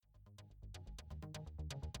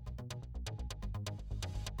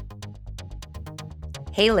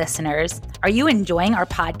Hey listeners, are you enjoying our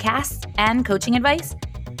podcasts and coaching advice?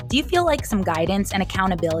 Do you feel like some guidance and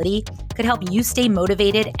accountability could help you stay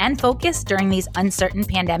motivated and focused during these uncertain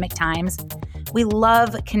pandemic times? We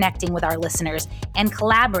love connecting with our listeners and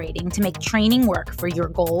collaborating to make training work for your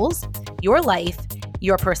goals, your life,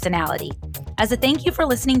 your personality. As a thank you for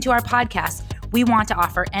listening to our podcast, we want to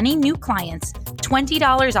offer any new clients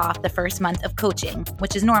 $20 off the first month of coaching,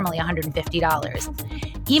 which is normally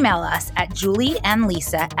 $150. Email us at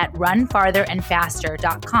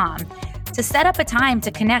julieandlisa@runfartherandfaster.com to set up a time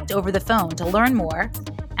to connect over the phone to learn more,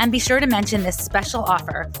 and be sure to mention this special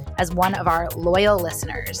offer as one of our loyal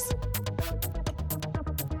listeners.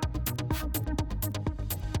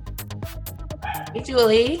 Hey,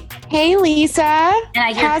 Julie. Hey, Lisa. And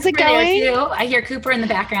I hear How's Cooper it going? there too. I hear Cooper in the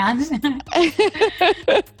background.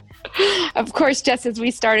 Of course, just as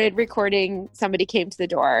we started recording, somebody came to the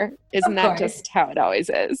door. Isn't that just how it always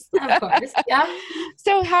is? Of course, yeah.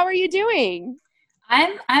 So how are you doing?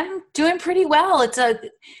 I'm doing pretty well. It's a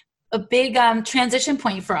big transition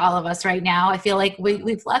point for all of us right now. I feel like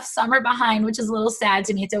we've left summer behind, which is a little sad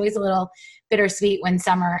to me. It's always a little bittersweet when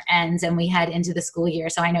summer ends and we head into the school year.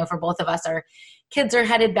 So I know for both of us, our kids are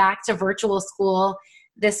headed back to virtual school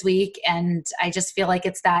this week, and I just feel like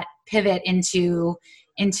it's that pivot into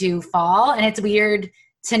fall, and it's weird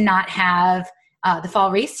to not have the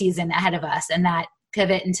fall race season ahead of us, and that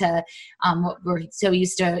pivot into what we're so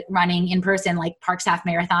used to running in person, like Parks Half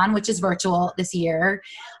Marathon, which is virtual this year,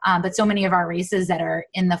 but so many of our races that are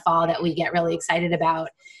in the fall that we get really excited about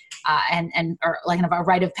and are like kind of a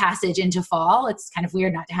rite of passage into fall. It's kind of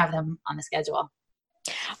weird not to have them on the schedule.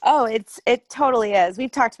 Oh, it totally is. We've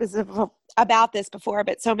talked about this before,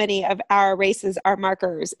 but so many of our races are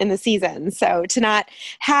markers in the season. So to not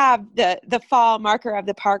have the fall marker of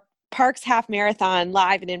the Parks Half Marathon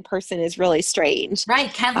live and in person is really strange.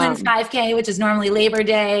 Right. Kentland's 5K, which is normally Labor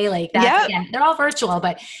Day, like that. Again, they're all virtual,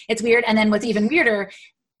 but it's weird. And then what's even weirder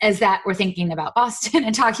is that we're thinking about Boston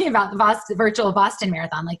and talking about the virtual Boston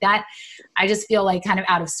Marathon like that. I just feel like kind of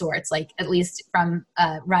out of sorts, like at least from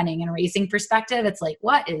a running and racing perspective, it's like,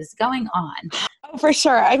 what is going on? Oh, for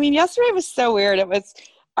sure. I mean, yesterday was so weird. It was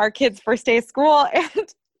our kids' first day of school,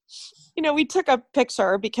 and we took a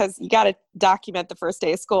picture because you got to document the first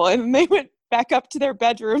day of school, and they went back up to their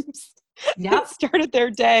bedrooms and started their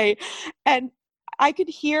day. And I could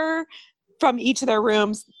hear from each of their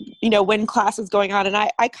rooms, when class was going on. And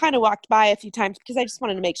I kind of walked by a few times because I just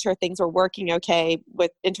wanted to make sure things were working okay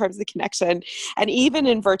in terms of the connection. And even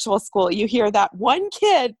in virtual school, you hear that one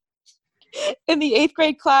kid in the 8th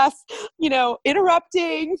grade class,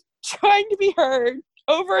 interrupting, trying to be heard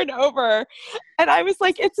over and over. And I was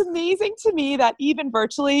like, it's amazing to me that even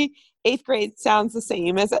virtually 8th grade sounds the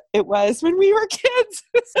same as it was when we were kids.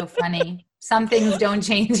 So funny. Some things don't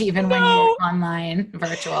change even when you're online,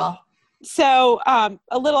 virtual. So a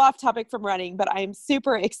little off topic from running, but I'm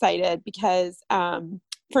super excited because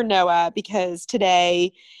for Noah, because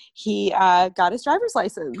today he got his driver's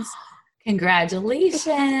license. Congratulations.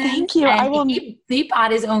 Thank you. And he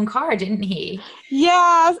bought his own car, didn't he?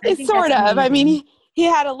 Yeah, it's sort of. I mean, he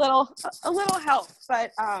had a little help,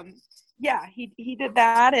 but yeah, he did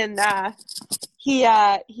that, and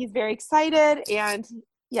he's very excited, and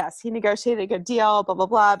yes, he negotiated a good deal, blah blah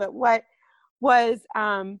blah. But what was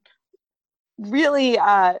really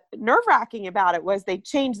nerve-wracking about it was they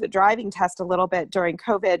changed the driving test a little bit during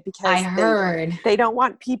COVID because they don't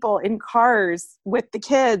want people in cars with the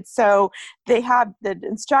kids. So they have the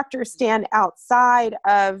instructor stand outside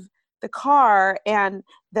of the car, and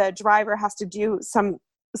the driver has to do some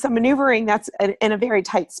maneuvering that's in a very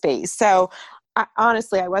tight space. So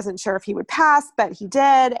honestly, I wasn't sure if he would pass, but he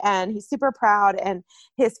did, and he's super proud. And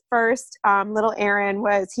his first little errand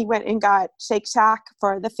was he went and got Shake Shack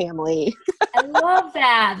for the family. I love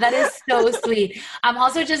that. That is so sweet. I'm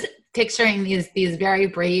also just picturing these very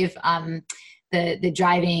brave, the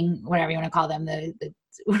driving, whatever you want to call them, the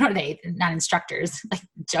what are they? Not instructors, like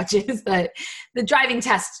judges, the driving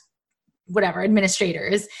test, whatever,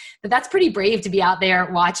 administrators. But that's pretty brave to be out there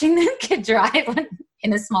watching the kid drive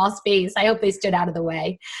in a small space. I hope they stood out of the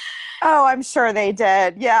way. Oh, I'm sure they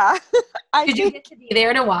did. Yeah. Did you get to be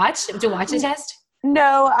there to watch the test?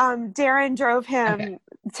 No, Darren drove him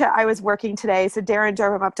I was working today. So Darren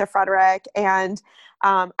drove him up to Frederick, and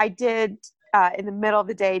I did in the middle of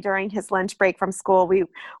the day during his lunch break from school, we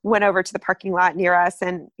went over to the parking lot near us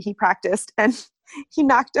and he practiced, and he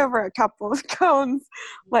knocked over a couple of cones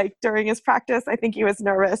like during his practice. I think he was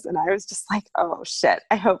nervous, and I was just like, oh shit,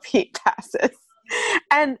 I hope he passes.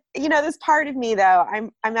 And this part of me though,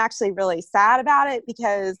 I'm actually really sad about it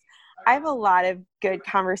because I have a lot of good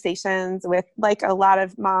conversations with like a lot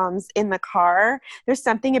of moms in the car. There's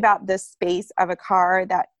something about the space of a car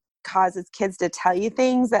that causes kids to tell you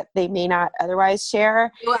things that they may not otherwise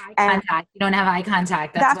share. Eye And contact. You don't have eye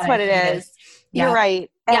contact. That's that's what I what it think it is. is. You're Yeah.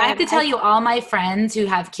 right. Yeah, I have And to tell you, all my friends who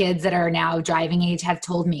have kids that are now driving age have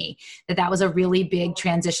told me that that was a really big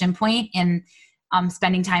transition point in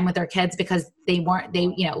spending time with their kids, because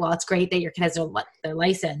well, it's great that your kids are their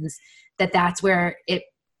license, that's where it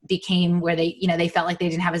became where they felt like they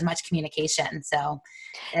didn't have as much communication. So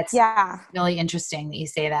it's really interesting that you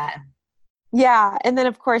say that. Yeah. And then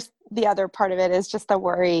of course the other part of it is just the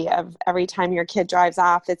worry of every time your kid drives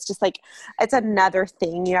off. It's just like, it's another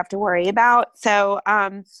thing you have to worry about. So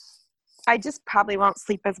I just probably won't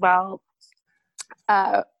sleep as well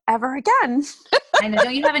ever again. I know.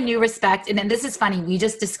 Don't you have a new respect? And then this is funny. We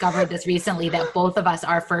just discovered this recently that both of us,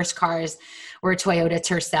 our first cars were Toyota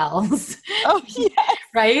Tercels. Oh, yes.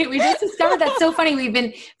 Right? We just discovered that's so funny. We've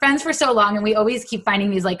been friends for so long and we always keep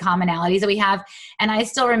finding these like commonalities that we have. And I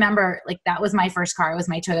still remember like that was my first car. It was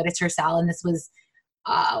my Toyota Tercel. And this was,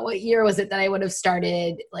 what year was it that I would have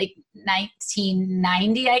started? Like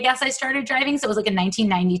 1990, I guess I started driving. So it was like a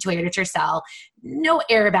 1990 Toyota Tercel. No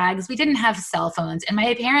airbags. We didn't have cell phones. And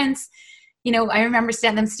my parents, I remember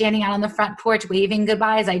them standing out on the front porch waving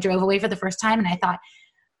goodbye as I drove away for the first time. And I thought,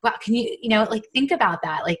 wow, can you, like think about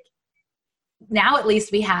that. Like now at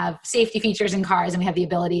least we have safety features in cars and we have the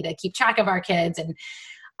ability to keep track of our kids. And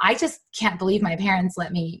I just can't believe my parents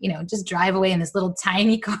let me, just drive away in this little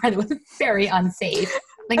tiny car that was very unsafe.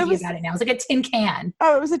 Thinking about it now. It was like a tin can.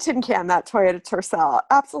 Oh, it was a tin can, that Toyota Tercel.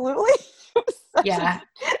 Absolutely. Yeah.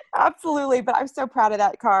 Absolutely. But I'm so proud of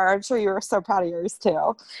that car. I'm sure you were so proud of yours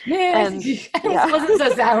too. Yeah. And, I wasn't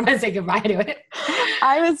so sad when I said goodbye to it.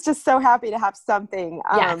 I was just so happy to have something.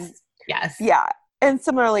 Yes. Yeah. And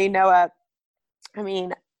similarly, Noah, I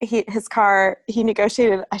mean, his car, he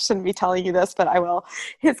negotiated, I shouldn't be telling you this, but I will.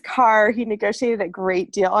 His car, he negotiated a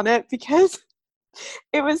great deal on it because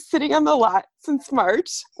it was sitting on the lot since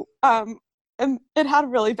March. And it had a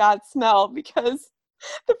really bad smell because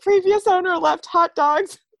the previous owner left hot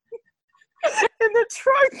dogs in the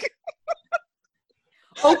trunk.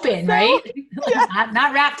 Open, so, right? Yeah.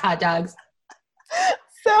 Not wrapped hot dogs.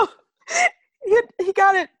 So he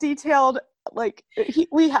got it detailed. Like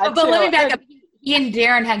we had But let me back up. He and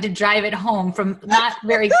Darren had to drive it home from not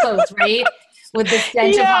very close, right? With the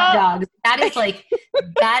stench of hot dogs.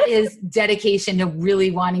 That is dedication to really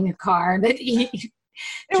wanting a car that he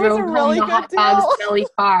drove home really the hot dog smelly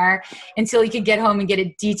car until he could get home and get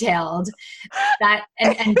it detailed. That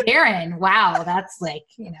and Darren, wow, that's like,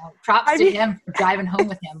 props to him for driving home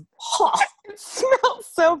with him. Oh. It smells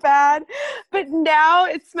so bad, but now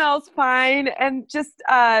it smells fine. And just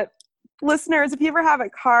listeners, if you ever have a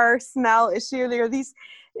car smell issue, there are these,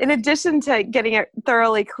 in addition to getting it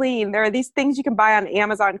thoroughly clean, there are these things you can buy on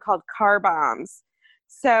Amazon called car bombs.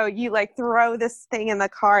 So you like throw this thing in the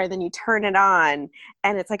car and then you turn it on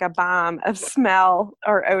and it's like a bomb of smell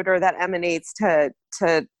or odor that emanates to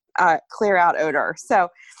clear out odor. So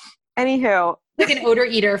anywho. Like an odor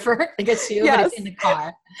eater for like a shoe, yes. But it's in the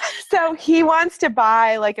car. So he wants to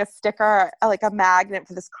buy like a sticker, like a magnet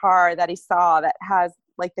for this car that he saw that has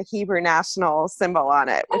like the Hebrew national symbol on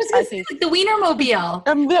it. I was going to say, like the Wienermobile.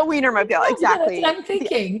 The Wienermobile, exactly. That's what I'm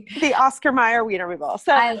thinking. The Oscar Mayer Wienermobile.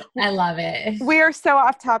 So I love it. We are so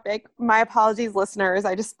off topic. My apologies, listeners.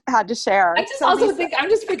 I just had to share. I'm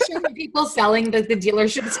just picturing the people selling the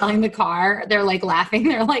dealership selling the car. They're like laughing.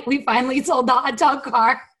 They're like, we finally sold the hot dog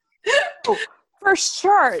car. Oh, for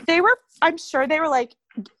sure. I'm sure they were like,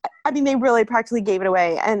 I mean, they really practically gave it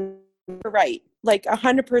away. And you're right. Like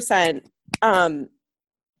 100%.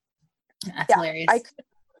 That's hilarious.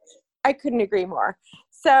 I couldn't agree more.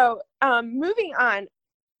 So moving on,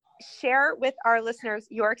 share with our listeners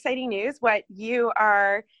your exciting news, what you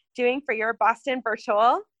are doing for your Boston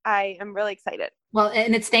virtual. I am really excited. Well,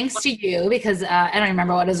 and it's thanks to you because I don't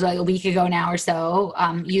remember what it was, like a week ago now or so.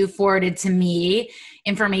 You forwarded to me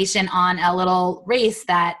information on a little race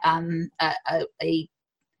that a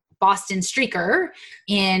Boston streaker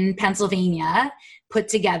in Pennsylvania put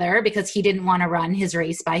together because he didn't want to run his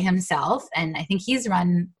race by himself. And I think he's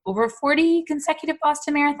run over 40 consecutive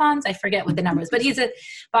Boston marathons. I forget what the number is, but he's a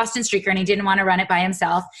Boston streaker and he didn't want to run it by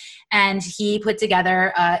himself. And he put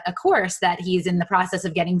together a course that he's in the process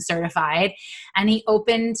of getting certified. And he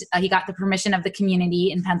got the permission of the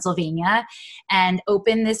community in Pennsylvania and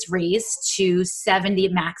opened this race to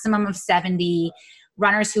maximum of 70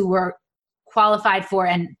 runners who were qualified for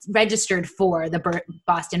and registered for the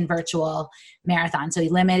Boston Virtual Marathon. So he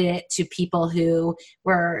limited it to people who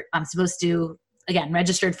were supposed to again,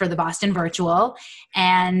 registered for the Boston Virtual,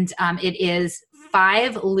 and it is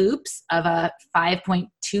 5 loops of a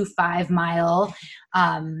 5.25 mile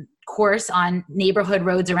course on neighborhood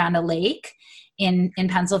roads around a lake in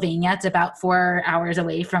Pennsylvania. It's about 4 hours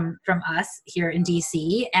away from us here in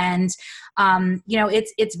DC. And,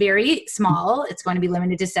 it's very small. It's going to be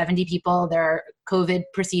limited to 70 people. There are COVID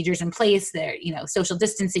procedures in place. There, social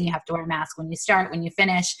distancing, you have to wear a mask when you start, when you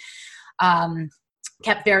finish.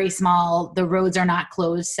 Kept very small. The roads are not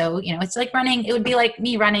closed. So, it's like it would be like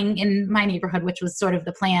me running in my neighborhood, which was sort of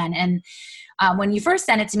the plan. And when you first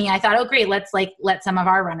sent it to me, I thought, oh, great, let's let some of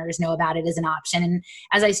our runners know about it as an option. And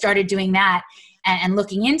as I started doing that and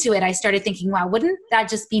looking into it, I started thinking, wow, wouldn't that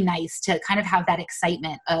just be nice to kind of have that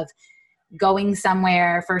excitement of going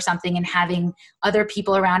somewhere for something and having other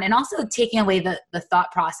people around, and also taking away the thought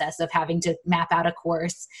process of having to map out a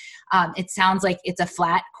course. It sounds like it's a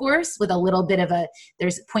flat course with a little bit of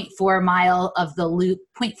there's 0.4 miles of the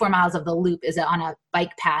loop is on a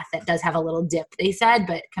bike path that does have a little dip, they said,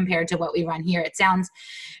 but compared to what we run here, it sounds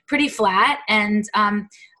pretty flat. And I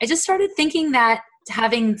just started thinking that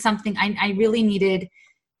having something, I really needed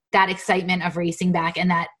that excitement of racing back,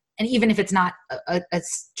 and even if it's not a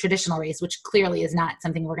traditional race, which clearly is not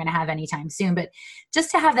something we're going to have anytime soon, but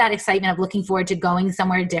just to have that excitement of looking forward to going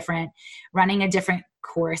somewhere different, running a different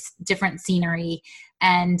course, different scenery,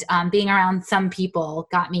 and being around some people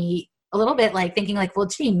got me a little bit like thinking like, well,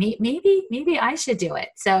 gee, maybe I should do it.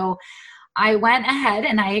 So I went ahead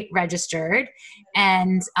and I registered,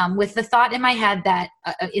 and with the thought in my head that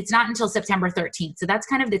it's not until September 13th. So that's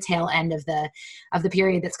kind of the tail end of the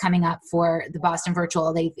period that's coming up for the Boston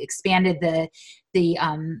Virtual. They've expanded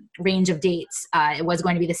the range of dates. It was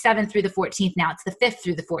going to be the 7th through the 14th. Now it's the 5th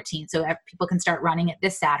through the 14th. So people can start running it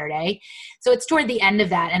this Saturday. So it's toward the end of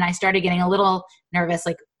that. And I started getting a little nervous,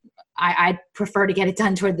 like I'd prefer to get it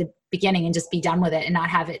done toward the beginning and just be done with it and not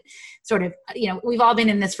have it sort of, we've all been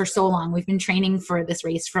in this for so long. We've been training for this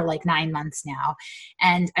race for like 9 months now,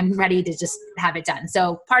 and I'm ready to just have it done.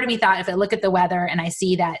 So part of me thought, if I look at the weather and I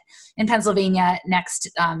see that in Pennsylvania next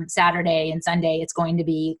Saturday and Sunday, it's going to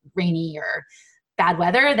be rainy or bad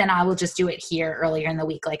weather, then I will just do it here earlier in the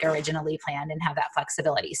week like originally planned and have that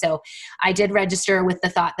flexibility. So I did register with the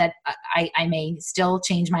thought that I may still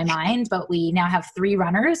change my mind, but we now have 3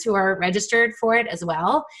 runners who are registered for it as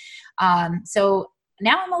well. So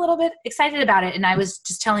now I'm a little bit excited about it. And I was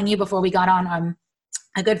just telling you before we got on,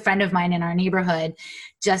 a good friend of mine in our neighborhood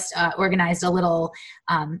just organized a little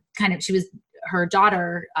her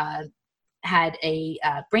daughter had a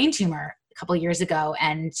brain tumor a couple of years ago,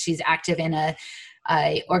 and she's active in a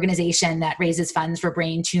organization that raises funds for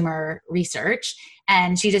brain tumor research.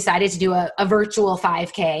 And she decided to do a virtual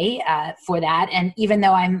 5K for that. And even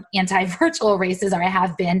though I'm anti-virtual races, or I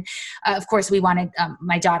have been, of course, we wanted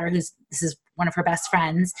my daughter, this is one of her best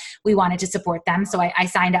friends, we wanted to support them. So I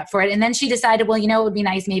signed up for it. And then she decided, well, it would be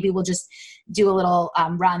nice. Maybe we'll just do a little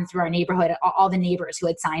run through our neighborhood, all the neighbors who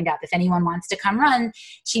had signed up. If anyone wants to come run,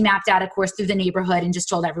 she mapped out a course through the neighborhood and just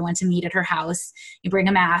told everyone to meet at her house. You bring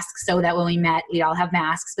a mask so that when we met, we'd all have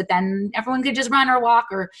masks, but then everyone could just run or walk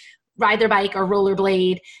or ride their bike or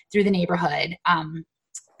rollerblade through the neighborhood.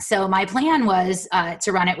 So my plan was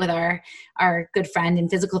to run it with our good friend and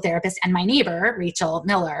physical therapist and my neighbor, Rachel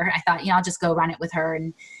Miller. I thought, I'll just go run it with her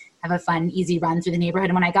and have a fun, easy run through the neighborhood.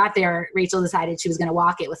 And when I got there, Rachel decided she was going to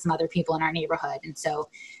walk it with some other people in our neighborhood. And so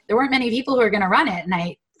there weren't many people who were going to run it. And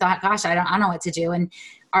I thought, gosh, I don't know what to do. And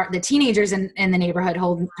the teenagers in the neighborhood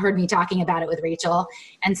heard me talking about it with Rachel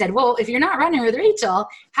and said, well, if you're not running with Rachel,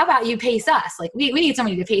 how about you pace us? Like we need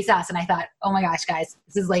somebody to pace us. And I thought, oh my gosh, guys,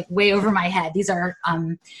 this is like way over my head. These are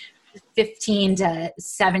 15 to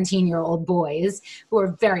 17-year-old boys who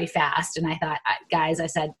are very fast. And I thought, guys, I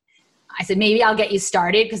said, maybe I'll get you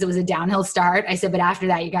started, because it was a downhill start. I said, but after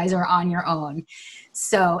that, you guys are on your own.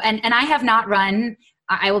 So, and I have not run,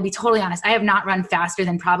 I will be totally honest, I have not run faster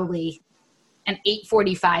than probably an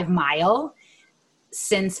 8:45 mile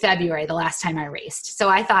since February, the last time I raced. So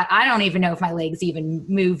I thought, I don't even know if my legs even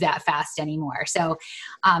move that fast anymore. So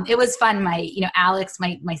it was fun. Alex,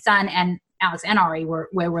 my son, and Alex and Ari were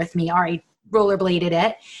with me. Ari rollerbladed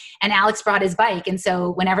it, and Alex brought his bike. And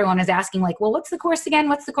so when everyone was asking like, well, what's the course again?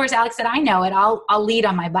 What's the course? Alex said, I know it. I'll lead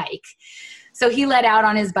on my bike. So he led out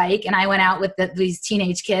on his bike, and I went out with these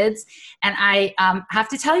teenage kids. And I have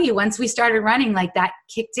to tell you, once we started running, like that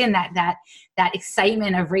kicked in, that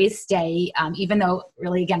excitement of race day, even though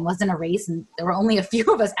really, again, wasn't a race, and there were only a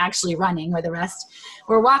few of us actually running, where the rest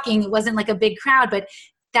were walking. It wasn't like a big crowd, but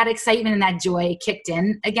that excitement and that joy kicked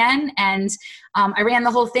in again. And I ran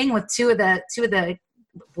the whole thing with two of the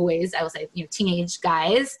boys, I will say, teenage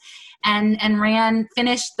guys. and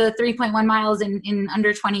finished the 3.1 miles in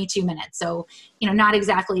under 22 minutes. So, not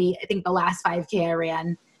exactly, I think the last 5K I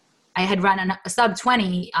ran, I had run a sub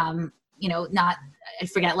 20, not, I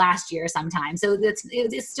forget, last year sometime. So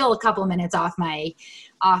it's still a couple minutes off my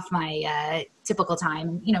typical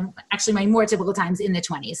time. Actually my more typical time's in the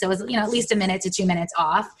 20s. So it was, at least a minute to 2 minutes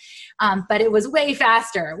off. But it was way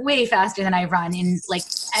faster than I've run in, like,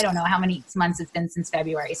 I don't know how many months it's been since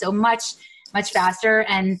February. So much, much faster.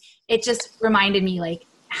 And it just reminded me, like,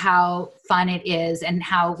 how fun it is and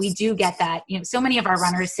how we do get that. So many of our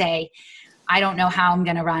runners say, I don't know how I'm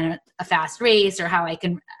going to run a fast race, or I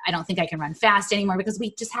don't think I can run fast anymore, because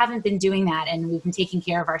we just haven't been doing that. And we've been taking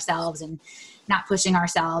care of ourselves and not pushing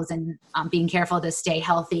ourselves, and being careful to stay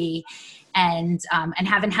healthy, and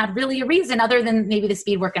haven't had really a reason other than maybe the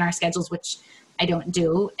speed work in our schedules, which I don't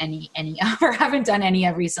do any of, or haven't done any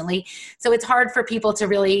of recently. So it's hard for people to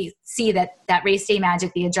really see that race day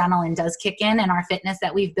magic, the adrenaline, does kick in, and our fitness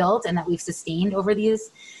that we've built and that we've sustained over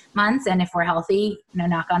these months, and if we're healthy,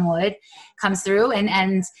 knock on wood, comes through.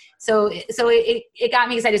 And so it got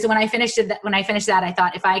me excited. So when I finished that, I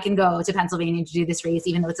thought, if I can go to Pennsylvania to do this race,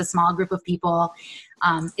 even though it's a small group of people,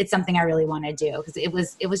 it's something I really want to do, because it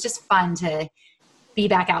was just fun to be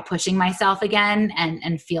back out pushing myself again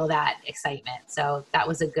and feel that excitement. So that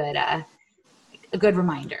was a good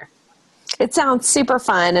reminder. It sounds super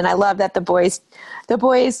fun. And I love that the boys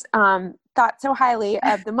thought so highly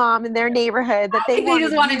of the mom in their neighborhood that they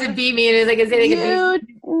just wanted to beat me. It was like,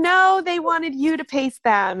 no, they wanted you to pace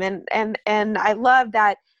them. And I love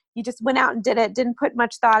that you just went out and did it, didn't put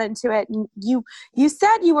much thought into it. And you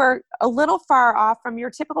said you were a little far off from your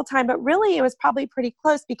typical time, but really it was probably pretty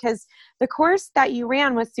close, because the course that you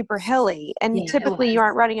ran was super hilly, and typically you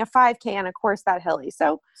aren't running a 5K on a course that hilly.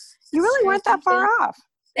 So you really weren't that far off.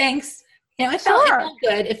 Thanks. It felt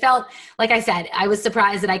good. It felt, like I said, I was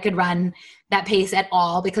surprised that I could run that pace at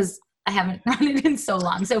all, because I haven't run it in so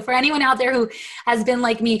long. So for anyone out there who has been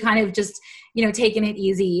like me, kind of just, taking it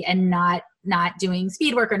easy and not doing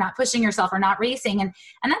speed work, or not pushing yourself, or not racing. And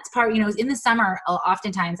that's part, in the summer,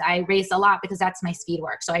 oftentimes I race a lot because that's my speed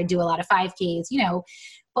work. So I do a lot of 5Ks,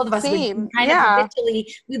 both of us would kind of habitually,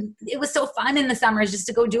 it was so fun in the summers just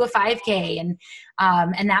to go do a 5K,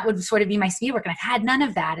 and that would sort of be my speed work. And I've had none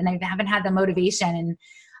of that, and I haven't had the motivation.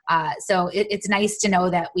 And so it's nice to know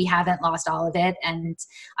that we haven't lost all of it. And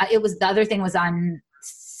the other thing was on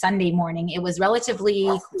Sunday morning, it was relatively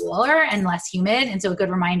cooler and less humid. And so a good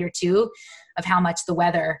reminder too of how much the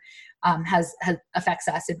weather has affects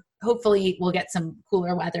us. And hopefully we'll get some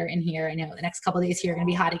cooler weather in here. I know the next couple of days here are going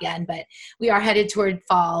to be hot again, but we are headed toward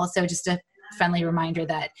fall. So just a friendly reminder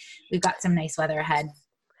that we've got some nice weather ahead.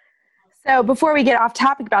 So before we get off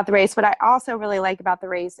topic about the race, what I also really like about the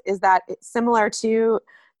race is that it's similar to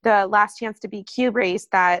the Last Chance to Be Cube race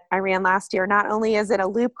that I ran last year. Not only is it a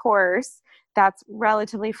loop course that's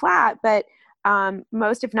relatively flat, but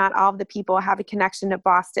most, if not all, of the people have a connection to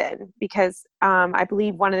Boston, because I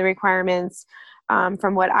believe one of the requirements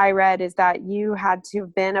from what I read is that you had to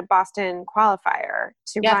have been a Boston qualifier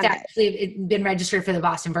to run it. You have to actually been registered for the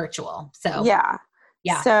Boston Virtual. So yeah.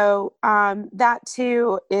 So that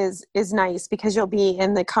too is nice, because you'll be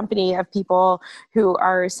in the company of people who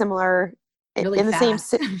are similar really in the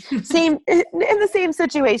same in the same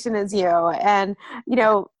situation as you, and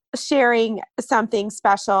sharing something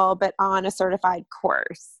special, but on a certified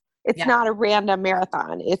course. It's not a random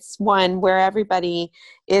marathon. It's one where everybody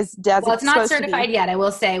is designated. Well, it's not certified yet. I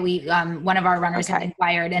will say we one of our runners have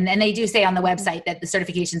inquired, and they do say on the website that the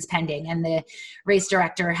certification's pending, and the race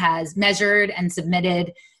director has measured and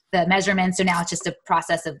submitted the measurements. So now it's just a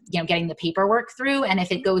process of getting the paperwork through, and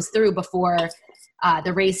if it goes through before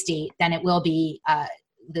the race date, then it will be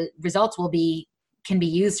the results can be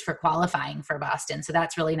used for qualifying for Boston. So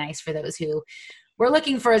that's really nice for those who were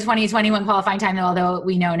looking for a 2021 qualifying time, although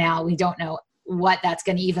we know now, we don't know what that's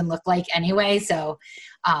going to even look like anyway. So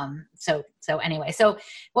anyway, so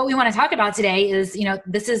what we want to talk about today is,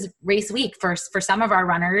 this is race week for some of our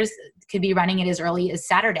runners, could be running it as early as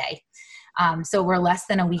Saturday. So we're less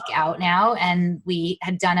than a week out now, and we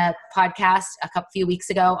had done a podcast few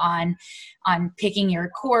weeks ago on picking your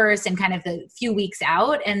course and kind of the few weeks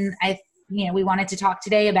out. And we wanted to talk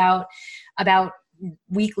today about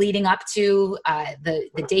week leading up to the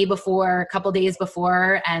day before, a couple days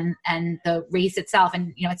before, and the race itself.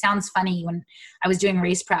 And it sounds funny, when I was doing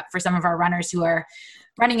race prep for some of our runners who are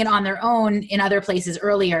running it on their own in other places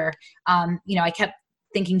earlier, I kept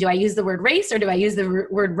thinking, do I use the word race or do I use the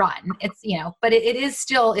word run? It's, but it's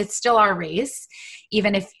still our race,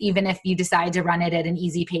 even if you decide to run it at an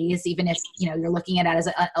easy pace, even if, you're looking at it as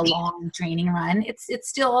a long training run, it's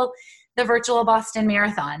still the virtual Boston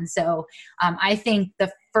Marathon. So I think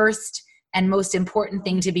the first and most important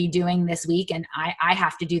thing to be doing this week, and I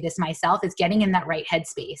have to do this myself, is getting in that right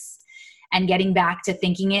headspace and getting back to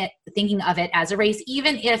thinking of it as a race,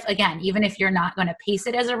 even if you're not going to pace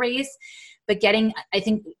it as a race, but I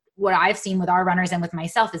think what I've seen with our runners and with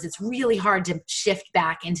myself is it's really hard to shift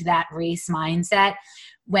back into that race mindset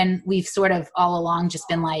when we've sort of all along just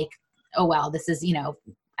been like, oh, well, this is,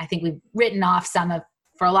 I think we've written off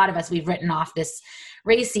for a lot of us, we've written off this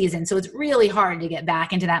race season. So it's really hard to get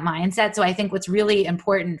back into that mindset. So I think what's really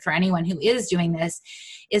important for anyone who is doing this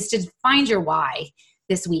is to find your why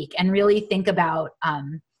this week and really think about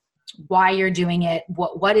why you're doing it,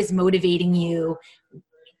 what is motivating you,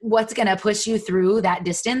 what's going to push you through that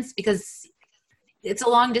distance, because it's a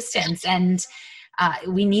long distance and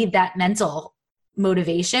we need that mental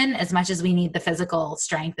motivation as much as we need the physical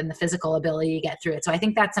strength and the physical ability to get through it. So I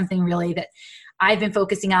think that's something really that I've been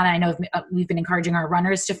focusing on. And I know we've been encouraging our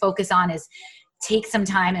runners to focus on is take some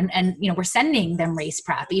time and we're sending them race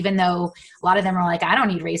prep, even though a lot of them are like, I don't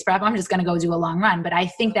need race prep. I'm just going to go do a long run. But I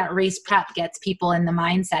think that race prep gets people in the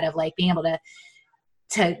mindset of like being able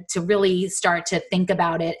to really start to think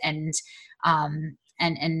about it and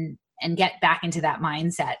get back into that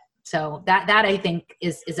mindset. So that I think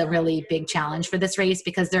is a really big challenge for this race,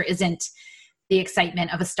 because there isn't the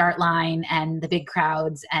excitement of a start line and the big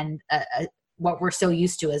crowds and what we're so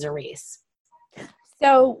used to as a race.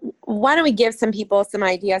 So why don't we give some people some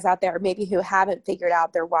ideas out there, maybe who haven't figured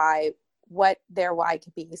out their why, what their why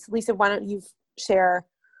could be. So Lisa, why don't you share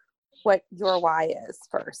what your why is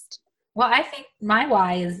first? Well, I think my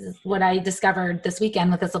why is what I discovered this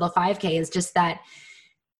weekend with this little 5K is just that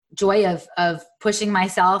joy of pushing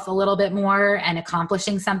myself a little bit more and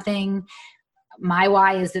accomplishing something. My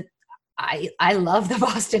why is that I love the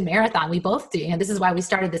Boston Marathon. We both do. This is why we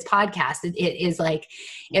started this podcast. It is like,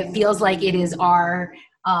 it feels like it is our,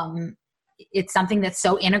 it's something that's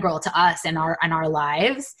so integral to us and our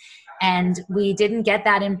lives. And we didn't get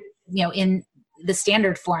that in the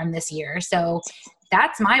standard form this year. So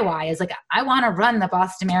that's my why, is like, I want to run the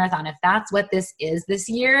Boston Marathon. If that's what this is this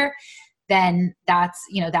year, then that's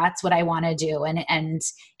what I want to do. And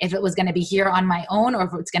if it was going to be here on my own, or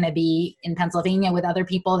if it's going to be in Pennsylvania with other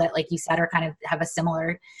people that, like you said, are kind of have a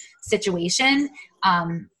similar situation,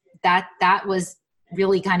 that was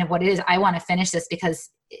really kind of what it is. I want to finish this because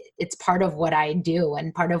it's part of what I do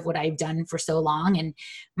and part of what I've done for so long. And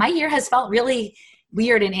my year has felt really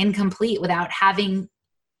weird and incomplete without having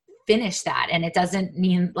finished that. And it doesn't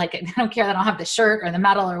mean like, I don't care that I don't have the shirt or the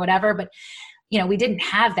medal or whatever, but we didn't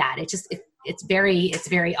have that. It's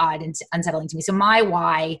very odd and unsettling to me. So my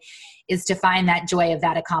why is to find that joy of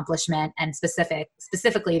that accomplishment, and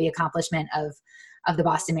specifically the accomplishment of the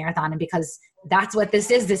Boston Marathon. And because that's what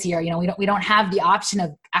this is this year, we don't have the option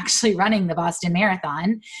of actually running the Boston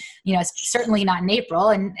Marathon, certainly not in April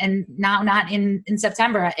and now not in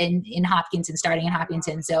September in Hopkinton, starting in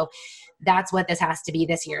Hopkinton. So that's what this has to be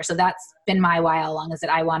this year. So that's been my why all along, is that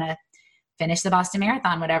I want to finish the Boston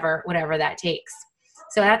Marathon, whatever that takes.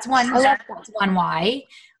 So that's one why.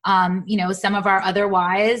 Some of our other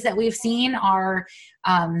whys that we've seen are,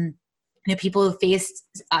 people who faced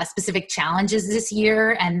specific challenges this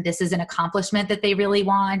year, and this is an accomplishment that they really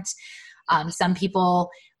want. Some people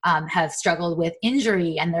have struggled with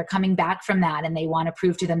injury, and they're coming back from that, and they want to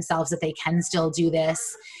prove to themselves that they can still do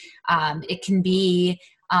this. It can be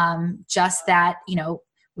just that,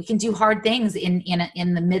 we can do hard things in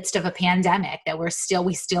the midst of a pandemic, that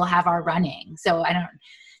we still have our running. So I don't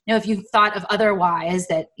know if you've thought of other whys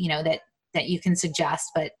that you can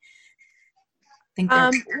suggest, but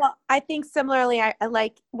well, I think similarly, I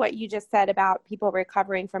like what you just said about people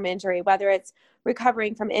recovering from injury, whether it's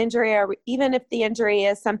recovering from injury or even if the injury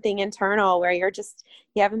is something internal where you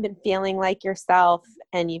haven't been feeling like yourself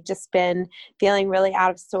and you've just been feeling really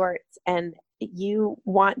out of sorts, and you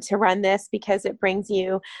want to run this because it brings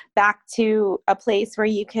you back to a place where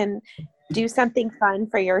you can do something fun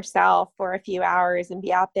for yourself for a few hours and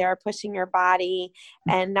be out there pushing your body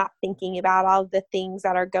and not thinking about all the things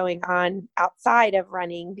that are going on outside of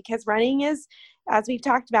running. Because running is, as we've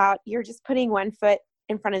talked about, you're just putting one foot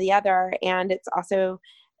in front of the other. And it's also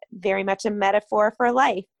very much a metaphor for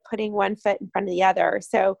life, putting one foot in front of the other.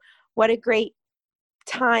 So what a great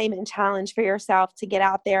time and challenge for yourself to get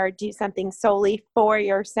out there, do something solely for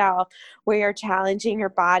yourself, where you're challenging your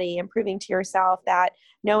body and proving to yourself that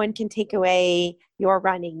no one can take away your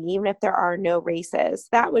running, even if there are no races.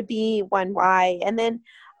 That would be one why. And then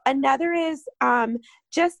another is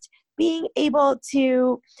just being able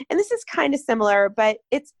to, and this is kind of similar, but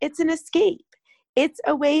it's an escape. it's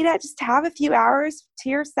a way to just have a few hours to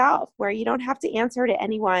yourself where you don't have to answer to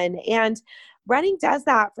anyone. And running does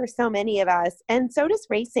that for so many of us. And so does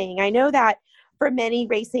racing. I know that for many,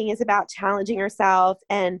 racing is about challenging yourself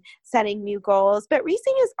and setting new goals, but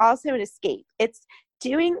racing is also an escape. It's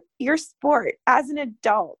doing your sport as an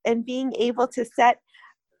adult and being able to set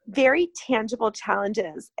very tangible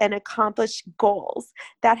challenges and accomplish goals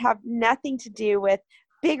that have nothing to do with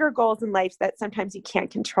bigger goals in life that sometimes you can't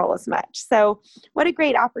control as much. So what a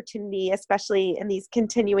great opportunity, especially in these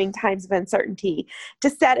continuing times of uncertainty, to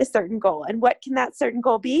set a certain goal. And what can that certain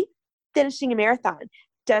goal be? Finishing a marathon.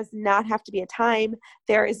 Does not have to be a time.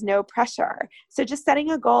 There is no pressure. So just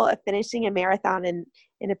setting a goal of finishing a marathon in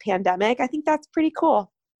a pandemic, I think that's pretty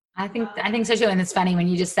cool. I think so too. And it's funny when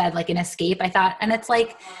you just said like an escape, I thought, and it's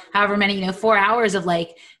like however many, 4 hours of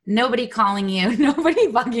like nobody calling you, nobody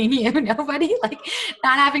bugging you, nobody like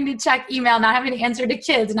not having to check email, not having to answer to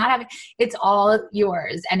kids, it's all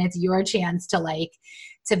yours. And it's your chance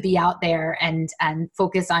to be out there and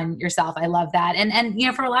focus on yourself. I love that.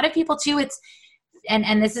 And for a lot of people too, it's,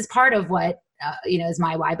 and this is part of what, is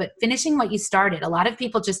my why, but finishing what you started. A lot of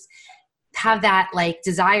people just have that like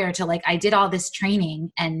desire to like, I did all this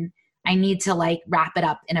training and I need to like wrap it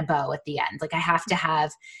up in a bow at the end. Like I have to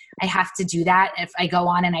do that. If I go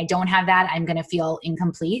on and I don't have that, I'm going to feel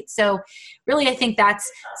incomplete. So really, I think that's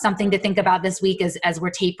something to think about this week as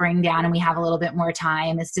we're tapering down and we have a little bit more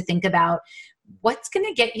time, is to think about what's going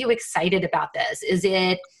to get you excited about this. Is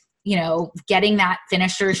it, getting that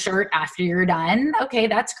finisher shirt after you're done? Okay,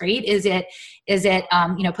 that's great. Is it,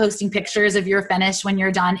 posting pictures of your finish when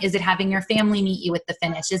you're done? Is it having your family meet you with the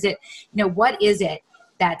finish? Is it, what is it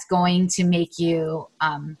that's going to make you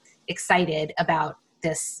excited about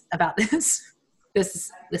this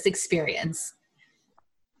experience?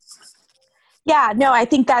 Yeah, no, I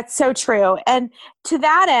think that's so true. And to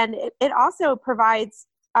that end, it also provides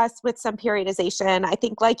us with some periodization. I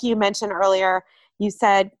think like you mentioned earlier, you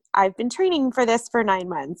said, I've been training for this for 9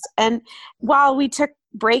 months. And while we took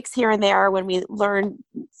breaks here and there when we learned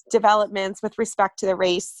developments with respect to the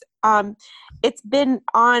race, it's been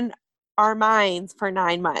on our minds for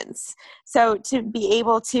 9 months. So to be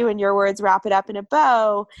able to, in your words, wrap it up in a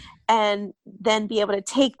bow and then be able to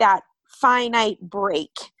take that finite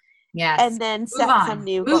break. Yes. And then set some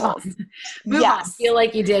new goals. Move on. Feel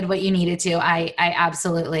like you did what you needed to. I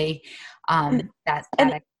absolutely, I'm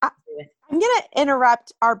going to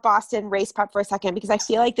interrupt our Boston race prep for a second because I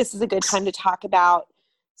feel like this is a good time to talk about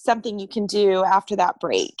something you can do after that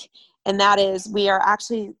break. And that is, we are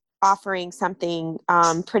actually offering something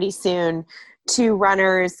pretty soon to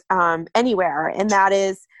runners anywhere. And that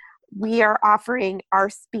is, we are offering our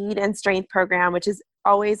speed and strength program, which is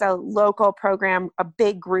always a local program, a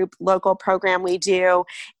big group local program we do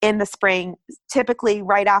in the spring, typically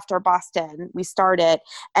right after Boston, we start it.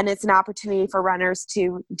 And it's an opportunity for runners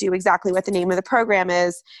to do exactly what the name of the program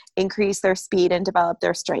is, increase their speed and develop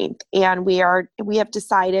their strength. And we have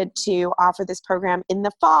decided to offer this program in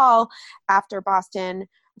the fall after Boston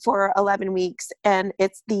for 11 weeks. And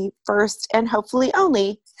it's the first and hopefully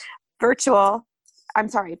only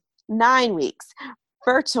 9 weeks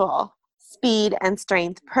virtual speed and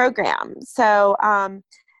strength program. So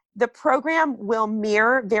the program will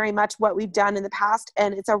mirror very much what we've done in the past,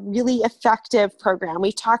 and it's a really effective program.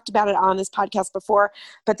 We've talked about it on this podcast before,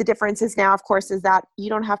 but the difference is now, of course, is that you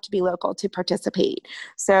don't have to be local to participate.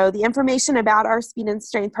 So the information about our speed and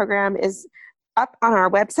strength program is up on our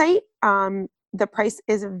website. The price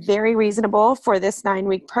is very reasonable for this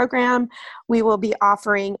 9-week program. We will be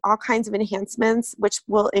offering all kinds of enhancements, which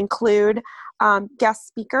will include guest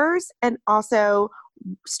speakers and also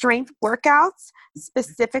strength workouts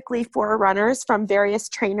specifically for runners from various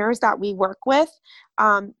trainers that we work with.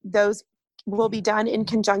 Those will be done in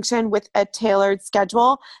conjunction with a tailored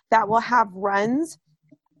schedule that will have runs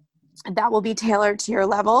that will be tailored to your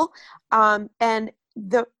level. And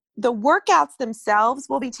the workouts themselves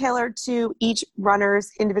will be tailored to each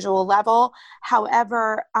runner's individual level.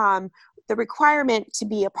 However, the requirement to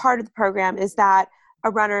be a part of the program is that a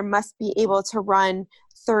runner must be able to run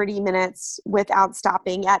 30 minutes without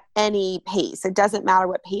stopping at any pace. It doesn't matter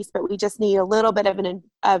what pace, but we just need a little bit of an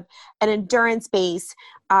endurance base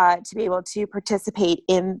to be able to participate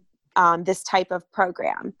in this type of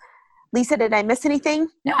program. Lisa, did I miss anything?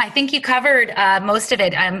 No, I think you covered most of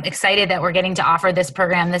it. I'm excited that we're getting to offer this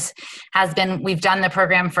program. We've done the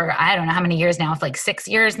program for, I don't know how many years now, it's like 6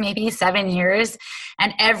 years, maybe 7 years.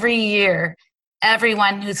 And every year,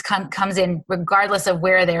 everyone who's comes in, regardless of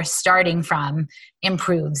where they're starting from,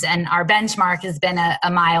 improves. And our benchmark has been a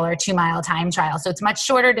 1 mile or 2 mile time trial. So it's much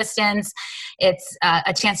shorter distance. It's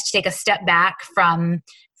a chance to take a step back from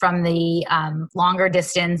from the longer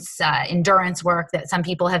distance endurance work that some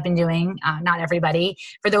people have been doing, not everybody.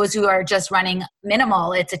 For those who are just running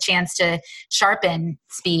minimal, it's a chance to sharpen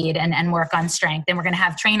speed and work on strength. And we're going to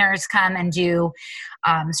have trainers come and do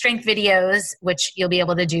strength videos, which you'll be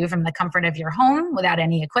able to do from the comfort of your home without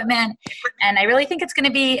any equipment. And I really think it's going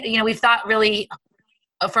to be, we've thought really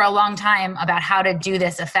for a long time about how to do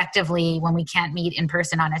this effectively when we can't meet in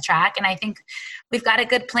person on a track. And I think we've got a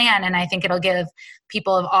good plan, and I think it'll give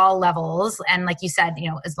people of all levels. And like you said,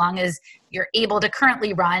 as long as you're able to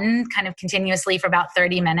currently run kind of continuously for about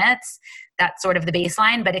 30 minutes, that's sort of the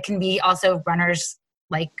baseline, but it can be also runners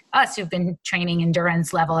like us who've been training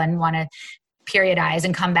endurance level and want to periodize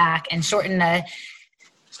and come back and shorten the,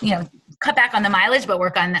 cut back on the mileage, but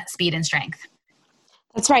work on that speed and strength.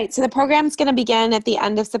 That's right. So the program is going to begin at the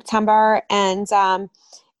end of September, and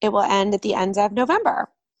it will end at the end of November.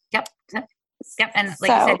 Yep. And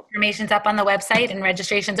like you said, information's up on the website and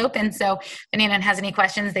registration's open. So if anyone has any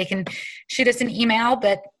questions, they can shoot us an email,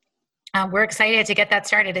 but we're excited to get that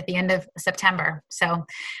started at the end of September. So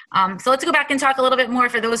let's go back and talk a little bit more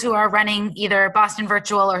for those who are running either Boston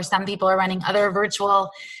Virtual, or some people are running other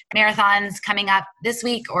virtual marathons coming up this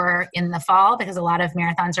week or in the fall, because a lot of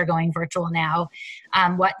marathons are going virtual now,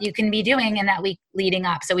 what you can be doing in that week leading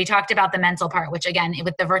up. So we talked about the mental part, which again,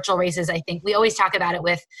 with the virtual races, I think we always talk about it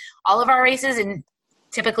with all of our races, and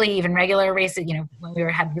typically even regular races, when we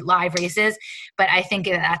had live races, but I think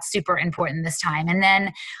that's super important this time. And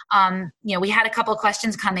then, we had a couple of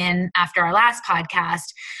questions come in after our last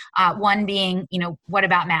podcast. One being, what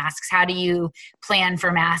about masks? How do you plan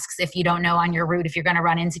for masks if you don't know on your route if you're going to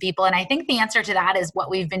run into people? And I think the answer to that is what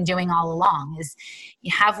we've been doing all along, is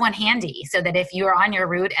you have one handy, so that if you're on your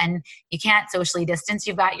route and you can't socially distance,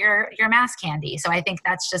 you've got your mask handy. So I think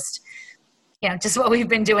that's just what we've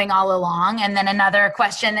been doing all along. And then another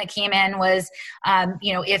question that came in was,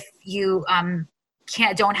 if you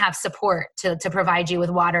don't have support to provide you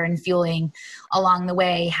with water and fueling along the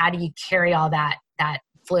way, how do you carry all that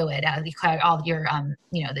fluid, all your,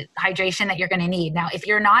 the hydration that you're going to need? Now, if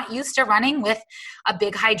you're not used to running with a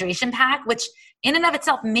big hydration pack, which in and of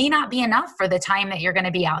itself may not be enough for the time that you're going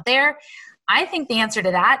to be out there, I think the answer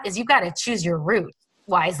to that is you've got to choose your route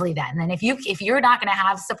wisely then. And if you're not going to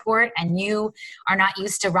have support and you are not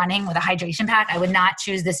used to running with a hydration pack, I would not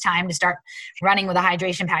choose this time to start running with a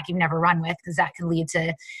hydration pack you've never run with, because that can lead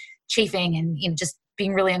to chafing and just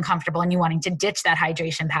being really uncomfortable and you wanting to ditch that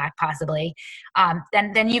hydration pack possibly.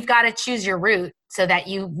 Then you've got to choose your route so that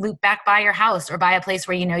you loop back by your house or by a place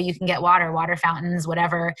where you can get water fountains,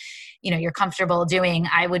 whatever you're comfortable doing.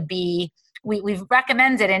 We've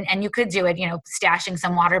recommended, and you could do it, stashing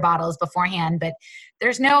some water bottles beforehand, but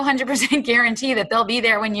there's no 100% guarantee that they'll be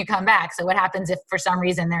there when you come back. So what happens if for some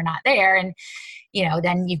reason they're not there? And,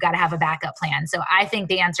 then you've got to have a backup plan. So I think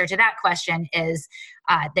the answer to that question is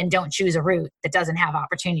then don't choose a route that doesn't have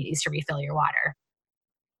opportunities to refill your water.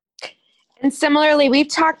 And similarly, we've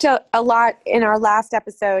talked a lot in our last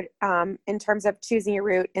episode in terms of choosing a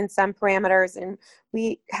route and some parameters, and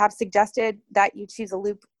we have suggested that you choose a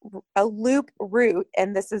loop route,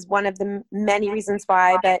 and this is one of the many reasons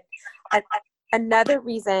why. But another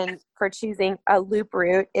reason for choosing a loop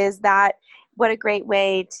route is that what a great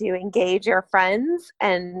way to engage your friends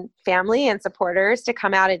and family and supporters to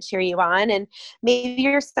come out and cheer you on. And maybe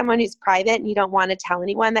you're someone who's private and you don't want to tell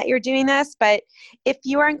anyone that you're doing this, but if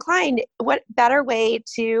you are inclined, what better way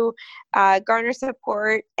to garner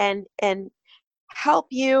support and help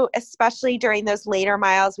you, especially during those later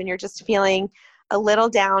miles when you're just feeling a little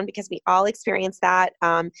down, because we all experience that.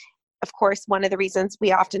 Of course, one of the reasons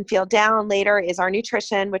we often feel down later is our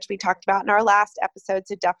nutrition, which we talked about in our last episode.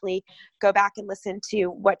 So definitely go back and listen to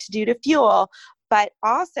what to do to fuel. But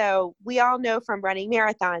also, we all know from running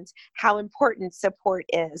marathons how important support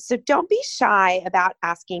is. So don't be shy about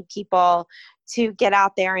asking people to get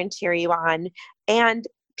out there and cheer you on. And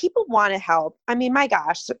people want to help. I mean, my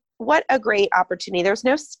gosh, what a great opportunity. There's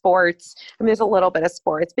no sports. I mean, there's a little bit of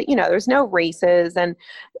sports, but there's no races. And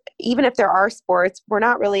even if there are sports, we're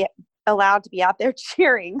not really allowed to be out there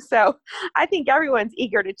cheering. So I think everyone's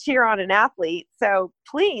eager to cheer on an athlete. So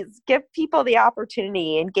please give people the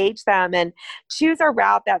opportunity, engage them, and choose a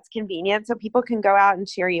route that's convenient so people can go out and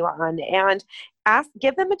cheer you on, and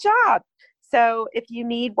give them a job. So if you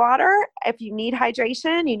need water, if you need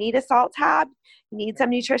hydration, you need a salt tab, you need some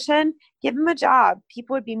nutrition, give them a job.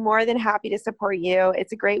 People would be more than happy to support you.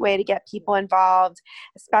 It's a great way to get people involved,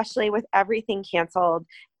 especially with everything canceled.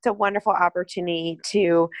 It's a wonderful opportunity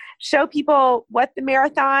to show people what the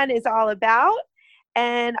marathon is all about,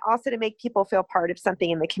 and also to make people feel part of something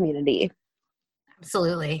in the community.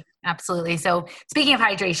 Absolutely. Absolutely. So speaking of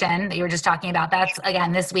hydration that you were just talking about, that's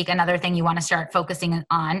again this week another thing you want to start focusing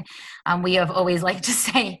on. We have always liked to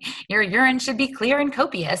say your urine should be clear and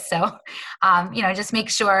copious. So just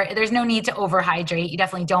make sure there's no need to overhydrate. You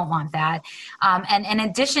definitely don't want that. And in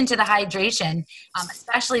addition to the hydration,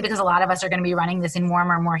 especially because a lot of us are going to be running this in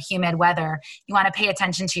warmer, more humid weather, you want to pay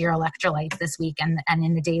attention to your electrolytes this week and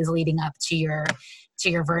in the days leading up to your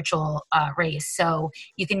virtual race. So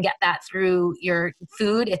you can get that through your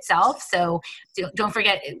food itself. So don't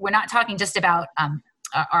forget, we're not talking just about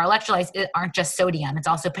our electrolytes aren't just sodium. It's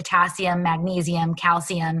also potassium, magnesium,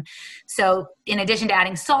 calcium. So in addition to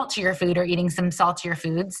adding salt to your food or eating some saltier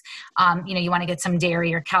foods, you want to get some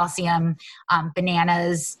dairy or calcium,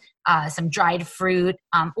 bananas, some dried fruit,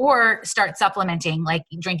 or start supplementing, like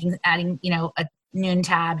adding, a noon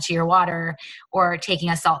tab to your water or taking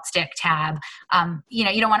a salt stick tab.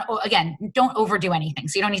 You don't want to, again, don't overdo anything.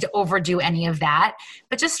 So you don't need to overdo any of that,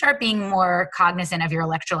 but just start being more cognizant of your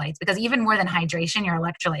electrolytes, because even more than hydration, your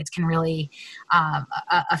electrolytes can really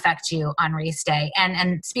affect you on race day.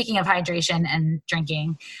 And speaking of hydration and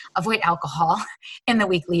drinking, avoid alcohol in the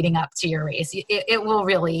week leading up to your race. It will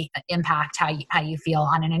really impact how you feel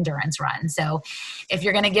on an endurance run. So if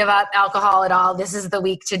you're going to give up alcohol at all, this is the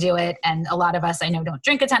week to do it. And a lot of us, I know, don't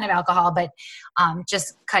drink a ton of alcohol, but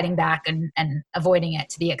just cutting back and avoiding it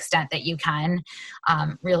to the extent that you can,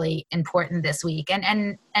 really important this week.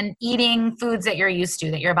 And eating foods that you're used to,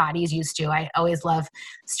 that your body's used to. I always love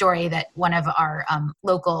a story that one of our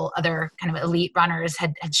local other kind of elite runners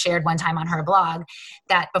had shared one time on her blog,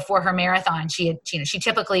 that before her marathon, she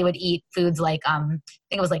typically would eat foods like, I think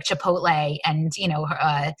it was like Chipotle and,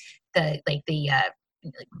 the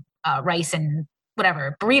rice and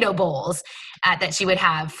whatever burrito bowls that she would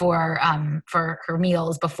have for her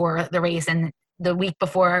meals before the race. And the week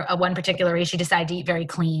before one particular race, she decided to eat very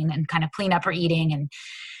clean and kind of clean up her eating and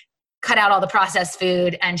cut out all the processed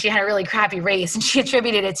food, and she had a really crappy race, and she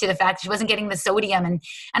attributed it to the fact she wasn't getting the sodium and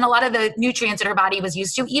a lot of the nutrients that her body was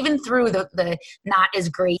used to, even through the not as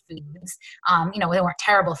great foods. They weren't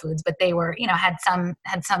terrible foods, but they were, had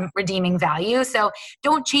some redeeming value. So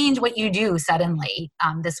don't change what you do suddenly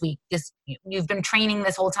this week. Just, you've been training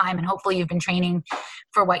this whole time, and hopefully you've been training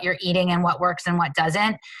for what you're eating and what works and what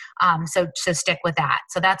doesn't. So stick with that.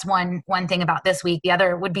 So that's one thing about this week. The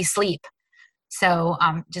other would be sleep. So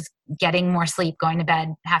just getting more sleep, going to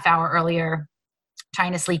bed half hour earlier,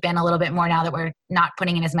 trying to sleep in a little bit more now that we're not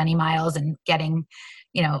putting in as many miles, and getting,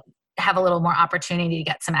 have a little more opportunity to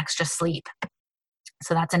get some extra sleep.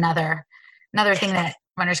 So that's another thing that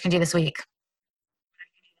runners can do this week.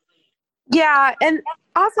 Yeah. And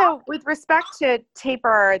also with respect to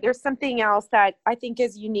taper, there's something else that I think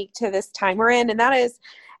is unique to this time we're in, and that is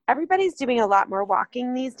everybody's doing a lot more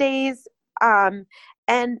walking these days.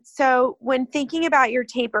 And so when thinking about your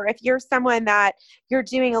taper, if you're someone that you're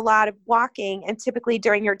doing a lot of walking, and typically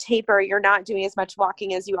during your taper, you're not doing as much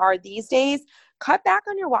walking as you are these days, cut back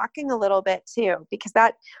on your walking a little bit too, because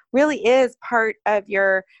that really is part of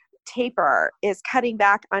your taper, is cutting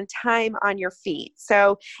back on time on your feet.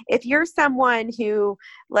 So if you're someone who,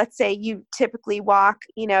 let's say you typically walk,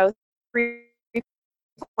 3-4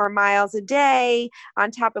 miles a day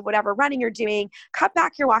on top of whatever running you're doing, cut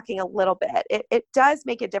back your walking a little bit. It does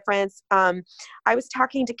make a difference. I was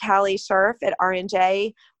talking to Callie Scherf at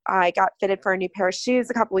R&J. I got fitted for a new pair of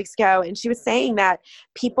shoes a couple weeks ago, and she was saying that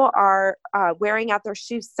people are wearing out their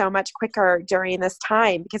shoes so much quicker during this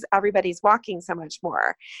time because everybody's walking so much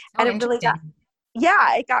more. And it really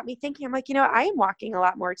it got me thinking. I'm like, I am walking a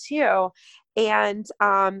lot more too. And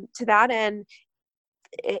to that end,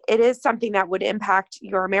 it is something that would impact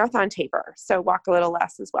your marathon taper. So walk a little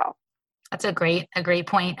less as well. That's a great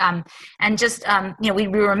point. And just,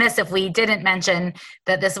 we'd be remiss if we didn't mention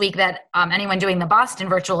that this week that anyone doing the Boston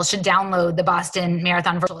Virtual should download the Boston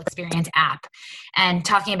Marathon Virtual Experience app. And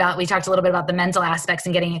we talked a little bit about the mental aspects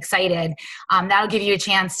and getting excited. That'll give you a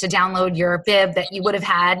chance to download your bib that you would have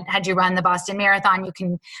had you run the Boston Marathon. You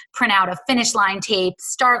can print out a finish line tape,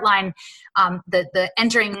 start line, the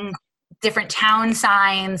entering different town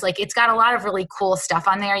signs. Like, it's got a lot of really cool stuff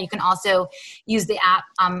on there. You can also use the app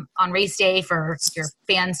on race day for your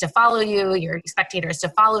fans to follow you, your spectators to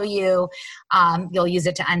follow you. You'll use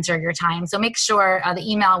it to enter your time. So make sure the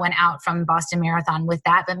email went out from Boston Marathon with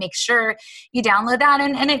that, but make sure you download that.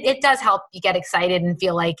 And it does help you get excited and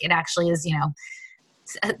feel like it actually is,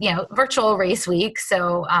 virtual race week.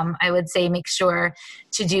 So I would say make sure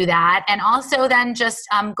to do that. And also then just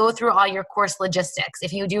go through all your course logistics.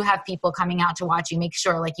 If you do have people coming out to watch you, make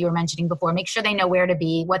sure, like you were mentioning before, make sure they know where to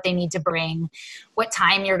be, what they need to bring, what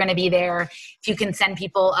time you're going to be there. If you can send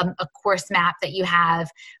people a course map that you have,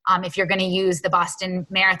 if you're going to use the Boston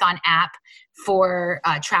Marathon app for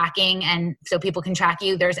tracking, and so people can track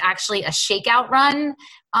you, there's actually a shakeout run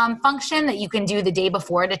function that you can do the day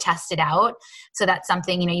before to test it out. So that's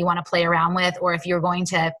something, you want to play around with. Or if you're going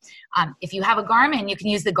to, if you have a Garmin, you can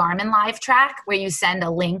use the Garmin Live Track, where you send a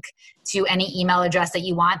link to any email address that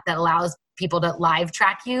you want that allows people to live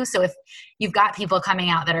track you. So if you've got people coming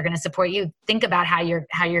out that are going to support you, think about how you're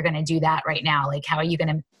going to do that right now. Like, how are you going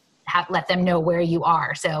to let them know where you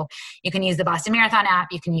are? So you can use the Boston Marathon app,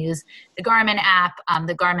 you can use the Garmin app,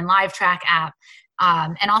 the Garmin Live Track app,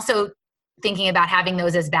 and also thinking about having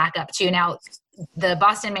those as backup too. Now, the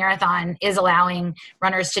Boston Marathon is allowing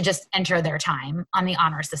runners to just enter their time on the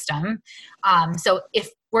honor system. So if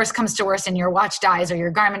worst comes to worst and your watch dies or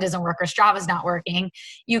your Garmin doesn't work or Strava's not working,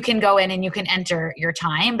 you can go in and you can enter your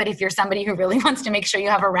time. But if you're somebody who really wants to make sure you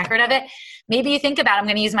have a record of it, maybe you think about, I'm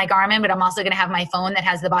going to use my Garmin, but I'm also going to have my phone that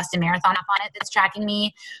has the Boston Marathon app on it that's tracking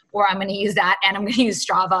me, or I'm going to use that and I'm going to use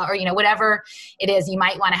Strava, or, whatever it is, you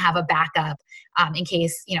might want to have a backup in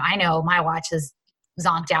case, I know my watch has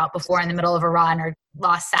zonked out before in the middle of a run or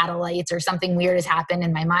lost satellites or something weird has happened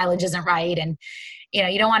and my mileage isn't right. And,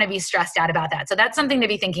 you don't want to be stressed out about that. So that's something to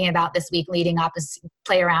be thinking about this week leading up, is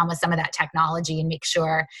play around with some of that technology and make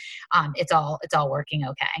sure it's all working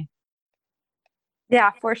okay.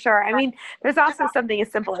 Yeah, for sure. I mean, there's also something as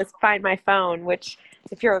simple as Find My Phone, which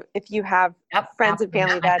if you have friends and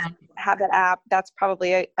family that have that app, that's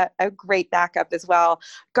probably a great backup as well.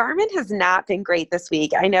 Garmin has not been great this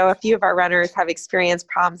week. I know a few of our runners have experienced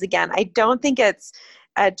problems again. I don't think it's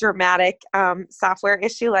a dramatic software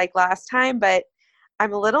issue like last time, but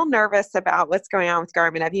I'm a little nervous about what's going on with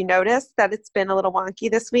Garmin. Have you noticed that it's been a little wonky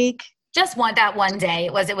this week? Just that one day.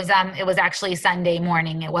 It was actually Sunday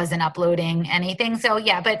morning. It wasn't uploading anything. So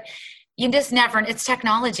yeah, but you just never, it's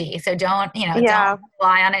technology. So don't rely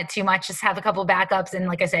on it too much. Just have a couple backups. And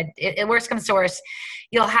like I said, it worst comes to worst,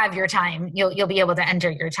 you'll have your time. You'll be able to enter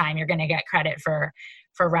your time. You're going to get credit for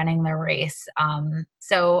running the race.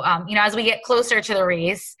 As we get closer to the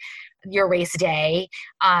race, your race day,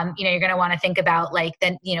 you're going to want to think about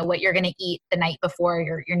what you're going to eat the night before,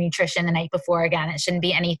 your nutrition the night before. Again, it shouldn't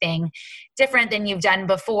be anything different than you've done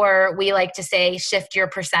before. We like to say shift your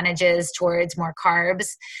percentages towards more carbs.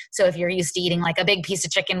 So if you're used to eating like a big piece of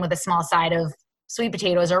chicken with a small side of sweet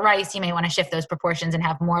potatoes or rice, you may want to shift those proportions and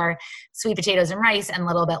have more sweet potatoes and rice and a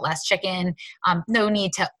little bit less chicken. No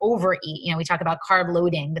need to overeat. We talk about carb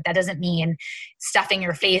loading, but that doesn't mean stuffing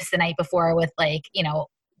your face the night before with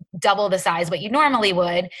double the size what you normally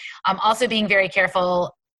would. Also being very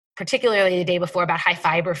careful, particularly the day before, about high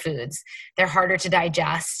fiber foods. They're harder to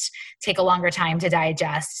digest, take a longer time to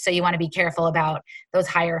digest. So you want to be careful about those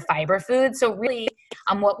higher fiber foods. So really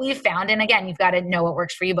what we've found, and again, you've got to know what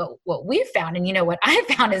works for you, but what we've found, and what I've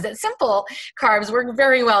found, is that simple carbs work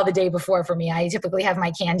very well the day before for me. I typically have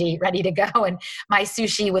my candy ready to go and my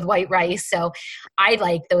sushi with white rice. So I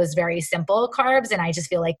like those very simple carbs, and I just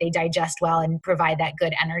feel like they digest well and provide that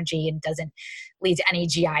good energy and doesn't lead to any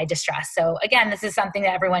GI distress. So again, this is something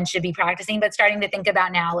that everyone should be practicing, but starting to think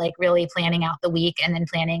about now, like really planning out the week, and then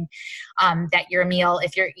planning that your meal,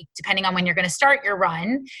 if you're, depending on when you're going to start your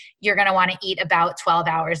run, you're going to want to eat about 12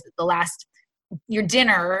 hours, your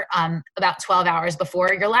dinner about 12 hours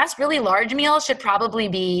before. Your last really large meal should probably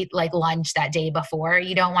be like lunch that day before.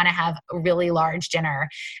 You don't want to have a really large dinner.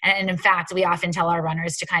 And in fact, we often tell our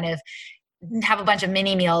runners to kind of have a bunch of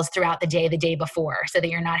mini meals throughout the day before, so that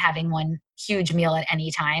you're not having one huge meal at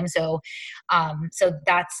any time. So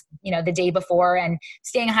that's, the day before, and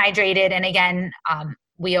staying hydrated. And again,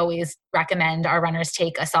 we always recommend our runners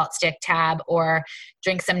take a salt stick tab or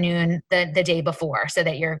drink some Nuun the day before, so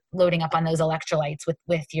that you're loading up on those electrolytes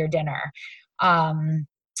with your dinner.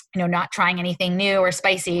 Not trying anything new or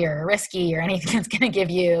spicy or risky or anything that's going to give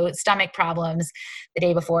you stomach problems the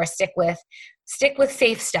day before. Stick with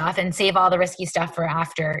safe stuff and save all the risky stuff for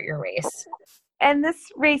after your race. And this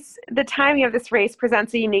race, the timing of this race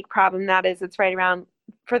presents a unique problem. That is, it's right around,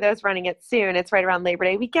 for those running it soon, it's right around Labor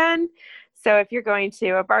Day weekend. So if you're going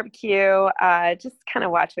to a barbecue, just kind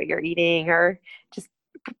of watch what you're eating, or just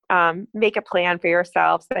make a plan for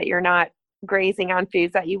yourself so that you're not grazing on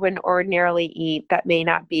foods that you wouldn't ordinarily eat that may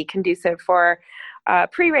not be conducive for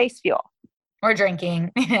pre-race fuel. Or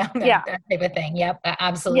drinking, that type of thing. Yep,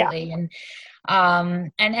 absolutely. Yeah.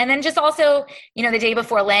 And then just also, the day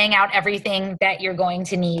before, laying out everything that you're going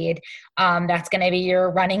to need. That's going to be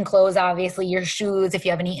your running clothes, obviously, your shoes, if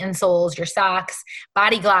you have any insoles, your socks,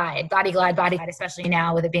 body glide, especially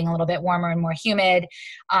now with it being a little bit warmer and more humid.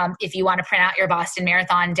 If you want to print out your Boston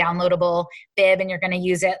Marathon downloadable bib and you're going to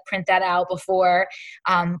use it, print that out before.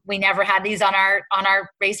 We never had these on our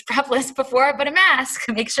race prep list before, but a mask.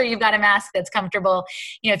 Make sure you've got a mask that's comfortable.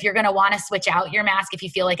 If you're going to want to switch out your mask, if you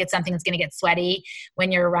feel like it's something that's going to get sweaty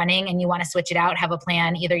when you're running and you want to switch it out, have a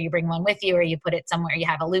plan. Either you bring one with you or you put it somewhere, you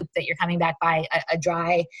have a loop that you're coming back by, a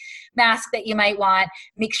dry mask that you might want.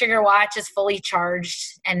 Make sure your watch is fully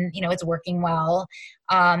charged and it's working well.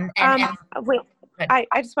 Wait, I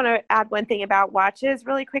just want to add one thing about watches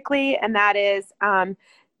really quickly, and that is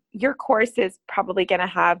your course is probably going to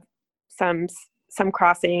have some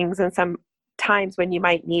crossings and some times when you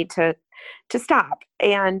might need to stop,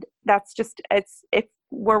 and that's just if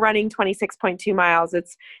we're running 26.2 miles,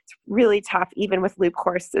 it's really tough even with loop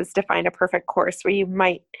courses to find a perfect course where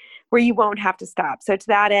you won't have to stop. So to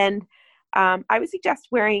that end, I would suggest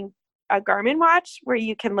wearing a Garmin watch where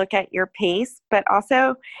you can look at your pace, but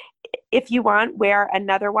also if you want, wear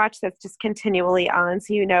another watch that's just continually on,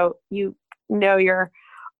 so you know your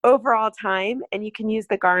overall time, and you can use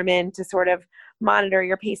the Garmin to sort of monitor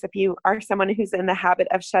your pace if you are someone who's in the habit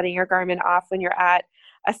of shutting your Garmin off when you're at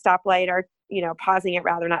a stoplight, or pausing it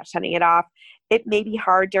rather, not shutting it off. It may be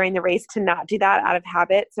hard during the race to not do that out of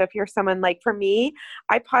habit. So if you're someone like, for me,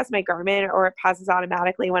 I pause my Garmin, or it pauses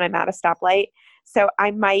automatically when I'm at a stoplight. So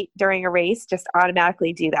I might during a race just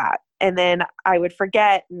automatically do that, and then I would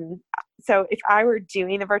forget. And so if I were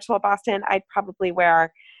doing the virtual Boston, I'd probably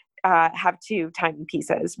have two timing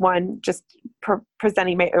pieces, one just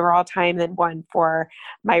presenting my overall time, then one for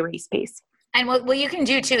my race pace. And what you can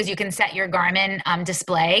do too is you can set your Garmin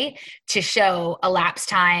display to show elapsed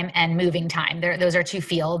time and moving time. Those are two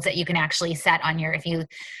fields that you can actually set on if you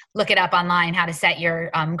look it up online, how to set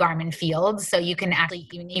your Garmin fields. So you can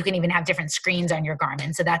even have different screens on your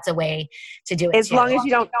Garmin. So that's a way to do it. As long as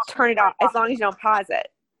you don't turn it off, as long as you don't pause it.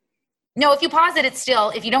 No, if you pause it, it's still,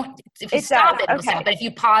 if you stop it, it'll stop. But if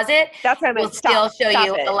you pause it, that's what I meant. It'll still show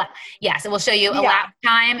you, it will show you elapsed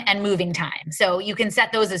time and moving time. So you can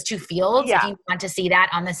set those as two fields if you want to see that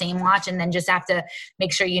on the same watch, and then just have to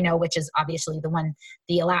make sure which is obviously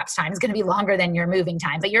the elapsed time is going to be longer than your moving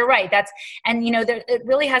time. But you're right. It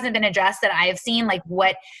really hasn't been addressed that I have seen, like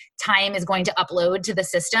what time is going to upload to the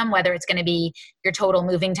system, whether it's going to be your total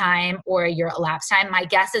moving time or your elapsed time. My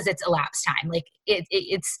guess is it's elapsed time. Like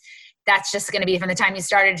that's just going to be from the time you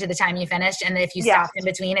started to the time you finished. And if you stopped in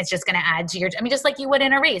between, it's just going to add to just like you would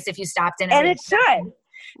in a race if you stopped in a race. And it should.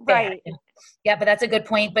 Right. Yeah, but that's a good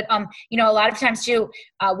point. But, a lot of times too,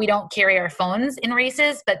 we don't carry our phones in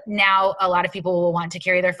races, but now a lot of people will want to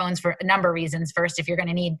carry their phones for a number of reasons. First, if you're going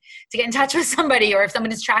to need to get in touch with somebody, or if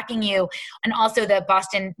someone is tracking you. And also the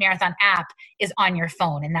Boston Marathon app is on your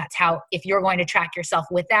phone. And that's how, if you're going to track yourself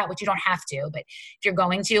with that, which you don't have to, but if you're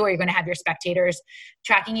going to, or you're going to have your spectators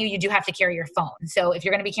tracking you, you do have to carry your phone. So if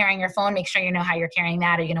you're going to be carrying your phone, make sure you know how you're carrying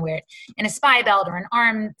that. Are you going to wear it in a spy belt or an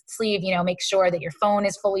arm sleeve? Make sure that your phone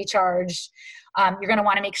is fully charged. You're going to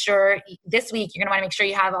want to make sure this week, you're going to want to make sure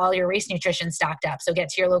you have all your race nutrition stocked up. So get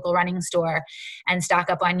to your local running store and stock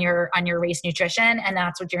up on your race nutrition. And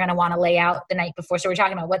that's what you're going to want to lay out the night before. So we're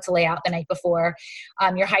talking about what to lay out the night before.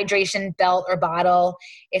 Your hydration belt or bottle,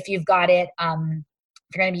 if you've got it,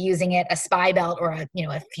 if you're going to be using it, a spy belt or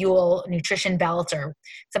a fuel nutrition belt, or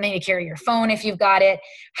something to carry your phone if you've got it,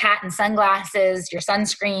 hat and sunglasses, your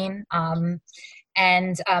sunscreen.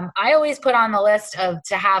 And I always put on the list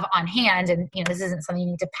to have on hand, and this isn't something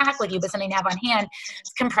you need to pack with you, but something to have on hand,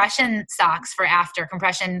 compression socks for after,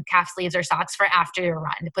 compression calf sleeves or socks for after your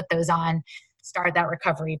run, to put those on, start that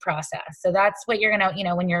recovery process. So that's what you're going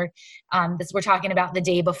to, when you're, we're talking about the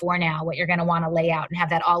day before now, what you're going to want to lay out and have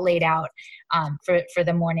that all laid out for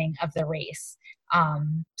the morning of the race.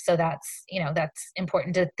 So that's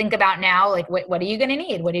important to think about now. Like, what are you going to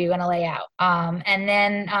need? What are you going to lay out? And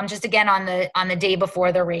then just again on the day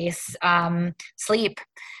before the race, sleep,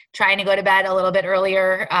 trying to go to bed a little bit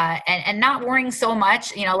earlier, and not worrying so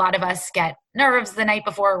much. A lot of us get nerves the night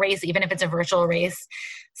before a race, even if it's a virtual race.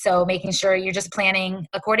 So making sure you're just planning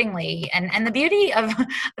accordingly. And the beauty of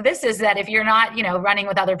this is that if you're not, running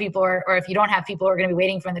with other people, or if you don't have people who are going to be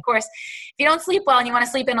waiting for the course, if you don't sleep well and you want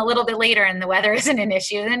to sleep in a little bit later and the weather isn't an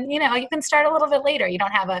issue, then, you can start a little bit later. You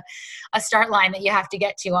don't have a start line that you have to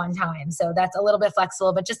get to on time. So that's a little bit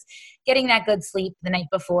flexible, but just getting that good sleep the night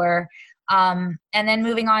before. And then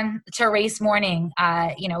moving on to race morning,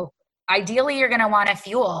 ideally you're going to want to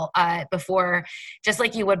fuel before, just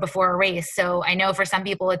like you would before a race. So I know for some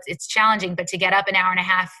people it's challenging, but to get up an hour and a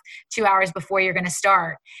half, 2 hours before you're going to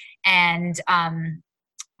start and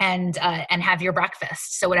have your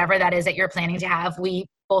breakfast. So whatever that is that you're planning to have, we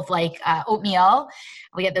both like oatmeal.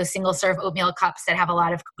 We get those single serve oatmeal cups that have a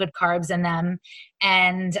lot of good carbs in them.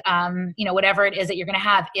 And, whatever it is that you're going to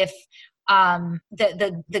have, if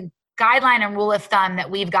the guideline and rule of thumb that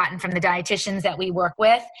we've gotten from the dietitians that we work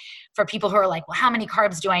with for people who are like, well, how many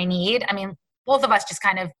carbs do I need? I mean, both of us just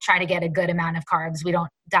kind of try to get a good amount of carbs. We don't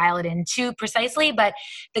dial it in too precisely, but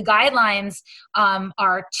the guidelines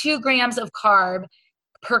are 2 grams of carb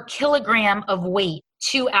per kilogram of weight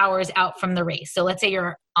 2 hours out from the race. So let's say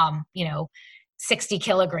you're, 60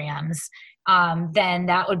 kilograms, then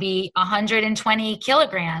that would be 120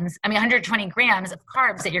 grams of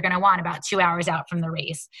carbs that you're going to want about 2 hours out from the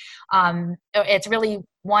race. It's really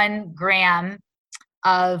 1 gram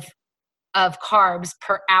of carbs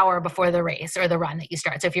per hour before the race or the run that you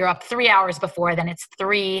start. So if you're up 3 hours before, then it's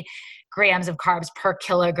 3 grams of carbs per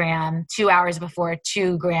kilogram. 2 hours before,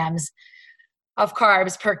 2 grams of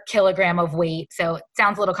carbs per kilogram of weight. So it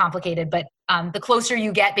sounds a little complicated, but the closer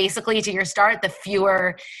you get basically to your start, the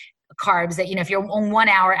fewer carbs that, if you're 1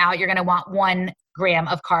 hour out, you're going to want 1 gram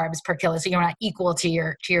of carbs per kilo. So you're not equal to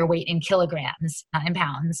your weight in kilograms, not in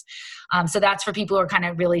pounds. So that's for people who are kind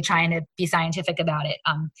of really trying to be scientific about it.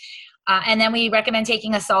 And then we recommend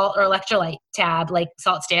taking a salt or electrolyte tab, like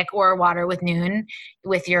salt stick or water with Nuun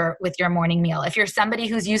with your morning meal. If you're somebody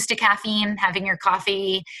who's used to caffeine, having your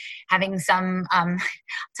coffee, having some,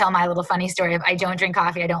 tell my little funny story of I don't drink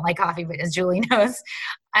coffee. I don't like coffee, but as Julie knows,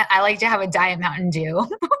 I like to have a Diet Mountain Dew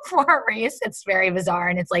before a race. It's very bizarre.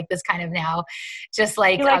 And it's like this kind of now, just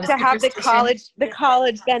like, you like to have the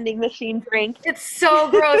college vending machine drink. It's so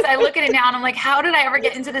gross. I look at it now and I'm like, how did I ever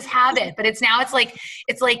get into this habit? But it's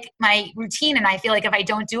like my routine. And I feel like if I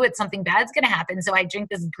don't do it, something bad's going to happen. So I drink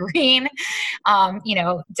this green,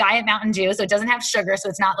 Diet Mountain Dew. So it doesn't have sugar. So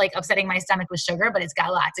it's not like upsetting my stomach with sugar, but it's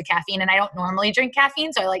got lots of caffeine. And I don't normally drink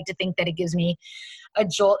caffeine. So I like to think that it gives me a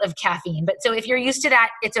jolt of caffeine. But so if you're used to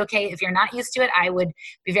that, it's okay. If you're not used to it, I would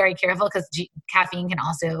be very careful because caffeine can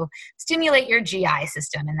also stimulate your GI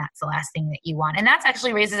system. And that's the last thing that you want. And that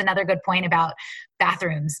actually raises another good point about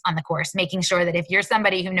bathrooms on the course, making sure that if you're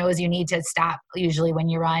somebody who knows you need to stop usually when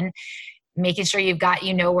you run, making sure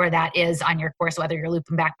where that is on your course, whether you're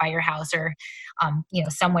looping back by your house or,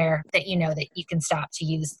 somewhere that that you can stop to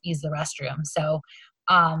use the restroom. So,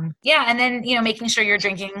 and then, making sure you're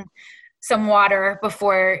drinking some water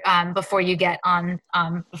before you get on,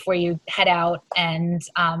 before you head out. And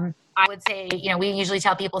I would say, we usually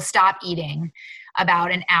tell people stop eating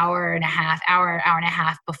about an hour and a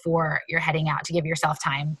half before you're heading out to give yourself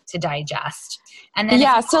time to digest. And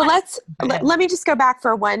then so let me just go back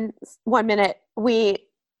for one minute. We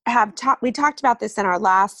talked about this in our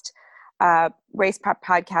last race prep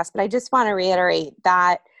podcast, but I just want to reiterate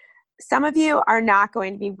that some of you are not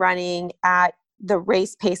going to be running at the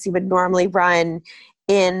race pace you would normally run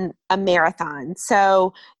in a marathon.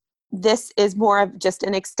 So this is more of just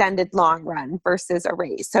an extended long run versus a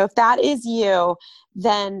race. So if that is you,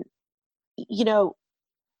 then, you're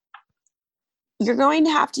going to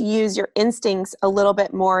have to use your instincts a little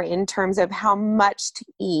bit more in terms of how much to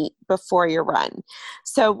eat before your run.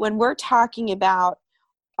 So when we're talking about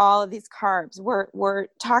all of these carbs, we're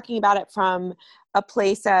talking about it from a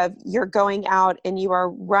place of you're going out and you are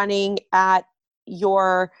running at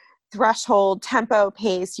your threshold tempo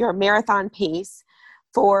pace, your marathon pace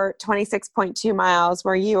for 26.2 miles,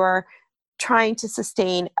 where you are trying to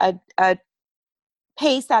sustain a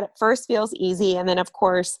pace that at first feels easy. And then of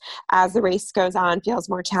course, as the race goes on, feels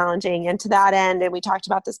more challenging. And to that end, and we talked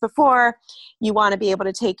about this before, you want to be able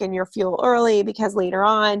to take in your fuel early because later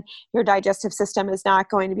on your digestive system is not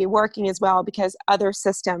going to be working as well because other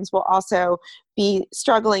systems will also be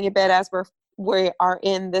struggling a bit as we are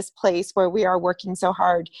in this place where we are working so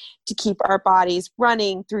hard to keep our bodies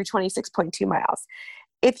running through 26.2 miles.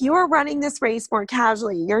 If you are running this race more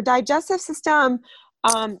casually, your digestive system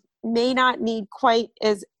may not need quite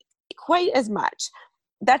as much.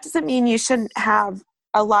 That doesn't mean you shouldn't have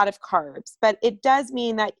a lot of carbs, but it does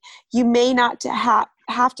mean that you may not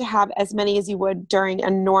have to have as many as you would during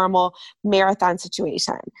a normal marathon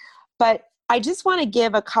situation. But I just want to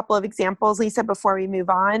give a couple of examples, Lisa, before we move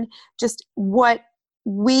on, just what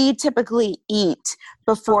we typically eat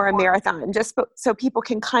before a marathon, just so people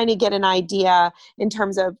can kind of get an idea in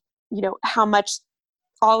terms of, how much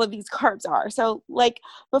all of these carbs are. So like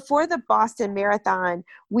before the Boston Marathon,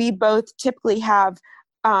 we both typically have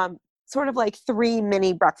sort of like 3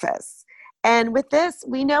 mini breakfasts. And with this,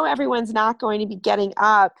 we know everyone's not going to be getting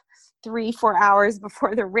up 3-4 hours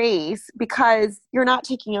before the race because you're not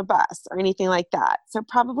taking a bus or anything like that. So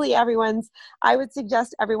probably I would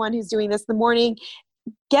suggest everyone who's doing this in the morning,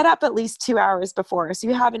 get up at least 2 hours before so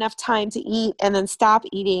you have enough time to eat, and then stop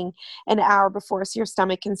eating an hour before so your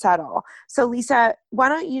stomach can settle. So Lisa, why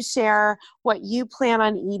don't you share what you plan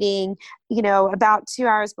on eating, about 2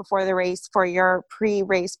 hours before the race for your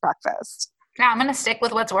pre-race breakfast? Yeah, I'm going to stick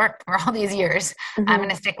with what's worked for all these years. Mm-hmm. I'm going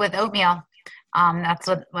to stick with oatmeal. That's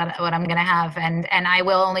what I'm going to have. And I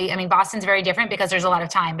will Boston's very different because there's a lot of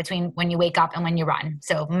time between when you wake up and when you run.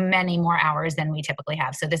 So many more hours than we typically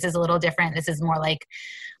have. So this is a little different. This is more like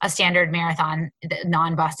a standard marathon,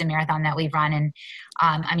 non-Boston marathon that we've run. And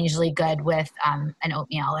I'm usually good with an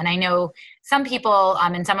oatmeal. And I know some people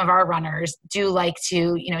and some of our runners do like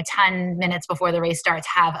to, 10 minutes before the race starts,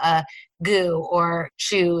 have a GU or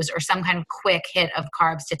chews or some kind of quick hit of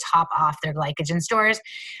carbs to top off their glycogen stores.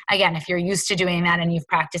 Again, if you're used to doing that and you've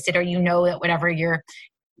practiced it, or that whatever you're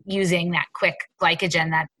using, that quick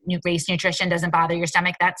glycogen, that race nutrition doesn't bother your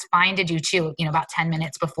stomach, that's fine to do too, about 10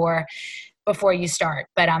 minutes before you start.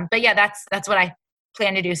 But yeah, that's what I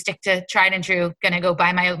plan to do. Stick to tried and true. Going to go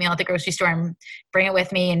buy my oatmeal at the grocery store and bring it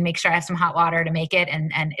with me and make sure I have some hot water to make it.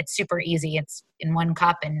 And it's super easy. It's in 1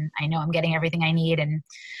 cup and I know I'm getting everything I need, and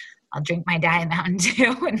I'll drink my Diet Mountain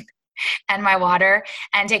Dew and my water,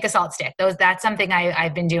 and take a salt stick. That's something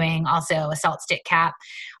I've been doing also, a salt stick cap,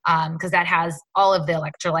 because that has all of the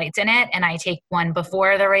electrolytes in it. And I take one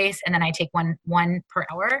before the race, and then I take one per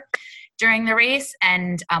hour during the race,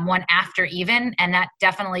 and one after even. And that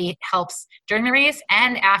definitely helps during the race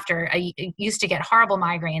and after. I used to get horrible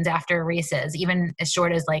migraines after races, even as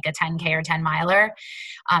short as like a 10K or 10 miler,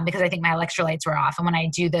 because I think my electrolytes were off. And when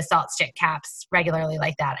I do the salt stick caps regularly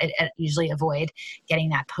like that, I usually avoid getting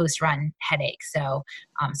that post-run headache. So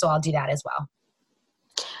I'll do that as well.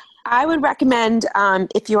 I would recommend,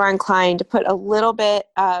 if you are inclined, to put a little bit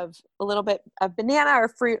of banana or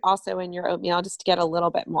fruit also in your oatmeal, just to get a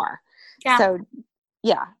little bit more. Yeah. So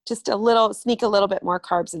yeah, just sneak a little bit more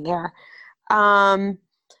carbs in there.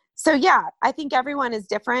 So yeah, I think everyone is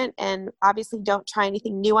different, and obviously don't try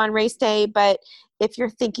anything new on race day. But if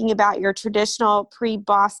you're thinking about your traditional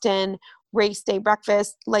pre-Boston race day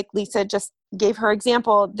breakfast, like Lisa just gave her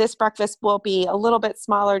example, this breakfast will be a little bit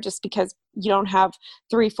smaller just because you don't have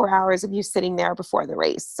 3-4 hours of you sitting there before the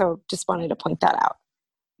race. So just wanted to point that out.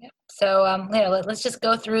 Yep. So let's just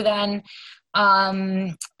go through then.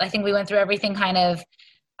 I think we went through everything kind of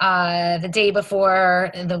the day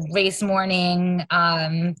before the race morning.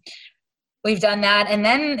 We've done that, and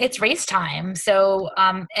then it's race time. So,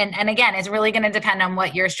 and again, it's really going to depend on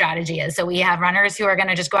what your strategy is. So we have runners who are going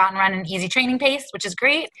to just go out and run an easy training pace, which is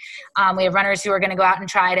great. We have runners who are going to go out and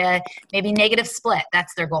try to maybe negative split.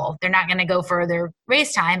 That's their goal. They're not going to go for their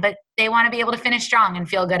race time, but they want to be able to finish strong and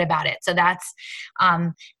feel good about it. So that's,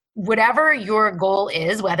 whatever your goal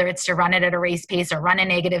is, whether it's to run it at a race pace or run a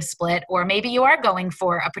negative split, or maybe you are going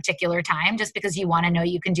for a particular time just because you want to know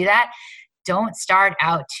you can do that. Don't start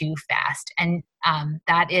out too fast. And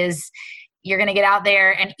that is, you're going to get out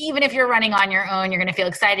there, and even if you're running on your own, you're going to feel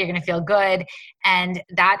excited, you're going to feel good. And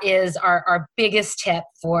that is our biggest tip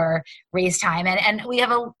for race time. And we have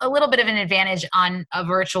a little bit of an advantage on a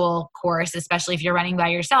virtual course, especially if you're running by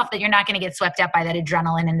yourself, that you're not going to get swept up by that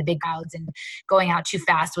adrenaline and the big crowds and going out too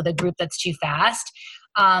fast with a group that's too fast.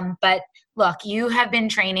 But look, you have been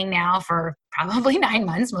training now for probably 9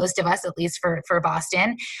 months, most of us, at least for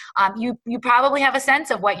Boston. You probably have a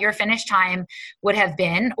sense of what your finish time would have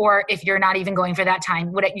been, or if you're not even going for that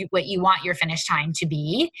time, what you want your finish time to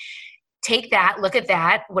be. Take that, look at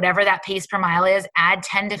that, whatever that pace per mile is, add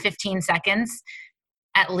 10 to 15 seconds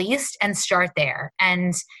at least, and start there.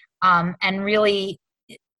 And really,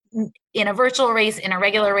 in a virtual race, in a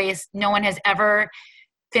regular race, no one has ever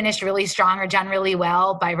finished really strong or done really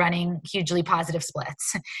well by running hugely positive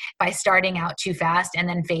splits, by starting out too fast and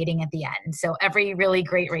then fading at the end. So every really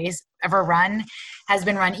great race ever run has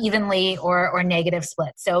been run evenly or negative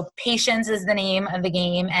splits. So patience is the name of the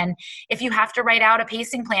game. And if you have to write out a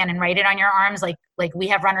pacing plan and write it on your arms, like we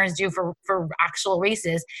have runners do for actual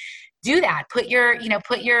races, do that.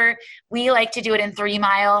 We like to do it in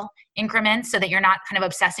 3-mile increments so that you're not kind of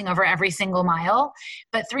obsessing over every single mile,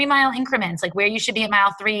 but 3-mile increments, like where you should be at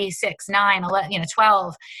mile 3, 6, 9, 11,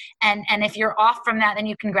 12. And if you're off from that, then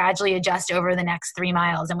you can gradually adjust over the next 3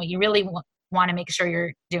 miles. And what you really want to make sure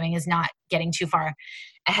you're doing is not getting too far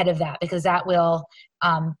ahead of that, because that will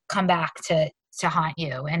come back to to haunt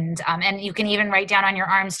you. And you can even write down on your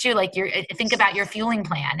arms too, like think about your fueling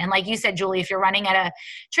plan. And like you said, Julie, if you're running at a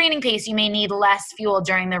training pace, you may need less fuel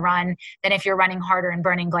during the run than if you're running harder and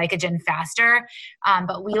burning glycogen faster.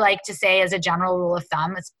 But we like to say, as a general rule of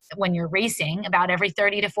thumb, it's when you're racing, about every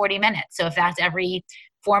 30 to 40 minutes. So if that's every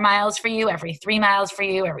 4 miles for you, every 3 miles for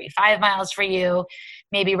you, every 5 miles for you,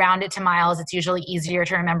 maybe round it to miles. It's usually easier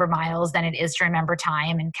to remember miles than it is to remember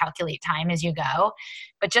time and calculate time as you go.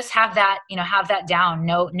 But just have that, have that down.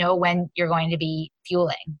 Know when you're going to be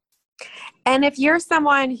fueling. And if you're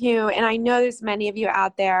someone who, and I know there's many of you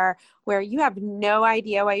out there where you have no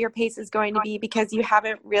idea what your pace is going to be because you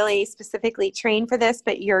haven't really specifically trained for this,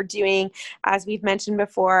 but you're doing, as we've mentioned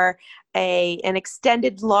before, an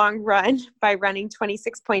extended long run by running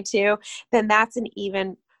 26.2, then that's an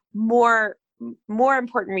even more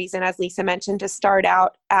important reason, as Lisa mentioned, to start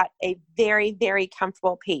out at a very, very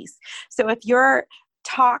comfortable pace. So if your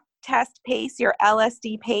talk test pace, your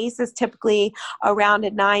LSD pace, is typically around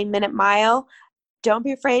a 9-minute mile, don't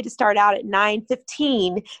be afraid to start out at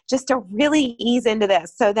 9:15 just to really ease into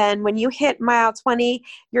this. So then when you hit mile 20,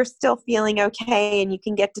 you're still feeling okay and you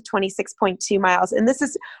can get to 26.2 miles. And this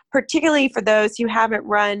is particularly for those who haven't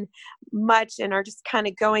run much and are just kind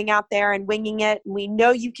of going out there and winging it. And we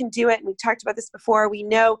know you can do it. And we've talked about this before. We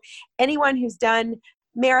know anyone who's done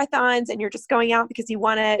marathons and you're just going out because you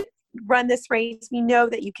want to run this race, we know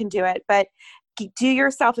that you can do it. But do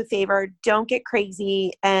yourself a favor, don't get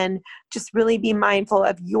crazy, and just really be mindful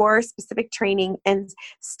of your specific training and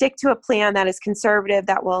stick to a plan that is conservative,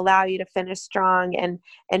 that will allow you to finish strong and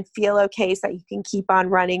feel okay so that you can keep on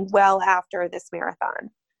running well after this marathon.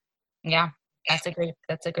 Yeah, that's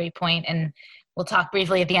a great point. And we'll talk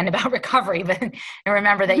briefly at the end about recovery, but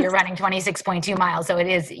remember that you're running 26.2 miles. So it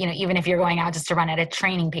is, even if you're going out just to run at a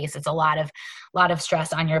training pace, it's a lot of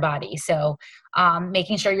stress on your body. So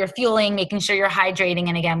making sure you're fueling, making sure you're hydrating.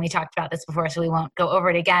 And again, we talked about this before, so we won't go over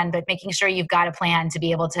it again, but making sure you've got a plan to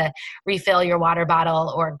be able to refill your water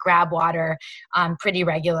bottle or grab water pretty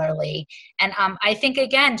regularly. And I think,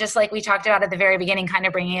 again, just like we talked about at the very beginning, kind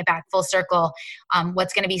of bringing it back full circle,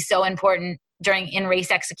 what's going to be so important in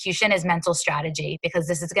race execution is mental strategy, because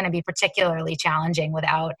this is going to be particularly challenging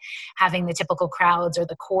without having the typical crowds or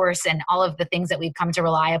the course and all of the things that we've come to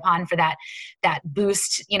rely upon for that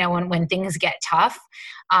boost, when things get tough.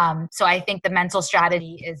 So I think the mental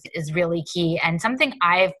strategy is really key, and something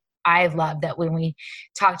I love that when we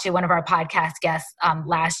talked to one of our podcast guests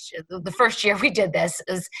the first year we did this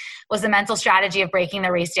was the mental strategy of breaking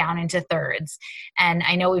the race down into thirds. And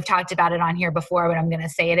I know we've talked about it on here before, but I'm going to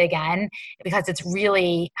say it again because it's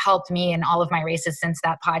really helped me in all of my races since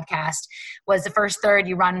that podcast. Was the first third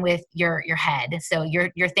you run with your head. So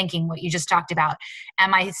you're thinking what you just talked about.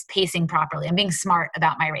 Am I pacing properly? I'm being smart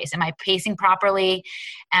about my race. Am I pacing properly?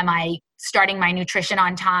 Am I starting my nutrition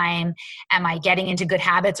on time? Am I getting into good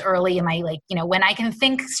habits early? Am I when I can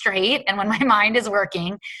think straight and when my mind is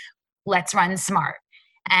working, let's run smart.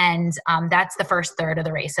 And that's the first third of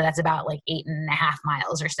the race. So that's about 8.5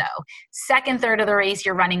 miles or so. Second third of the race,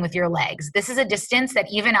 you're running with your legs. This is a distance that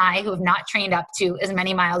even I, who have not trained up to as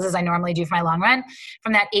many miles as I normally do for my long run,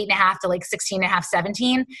 from that 8.5 to 16.5,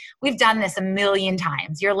 17, we've done this a million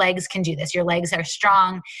times. Your legs can do this. Your legs are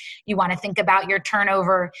strong. You want to think about your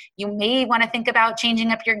turnover. You may want to think about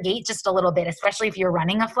changing up your gait just a little bit, especially if you're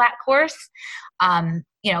running a flat course.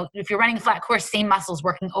 If you're running a flat course, same muscles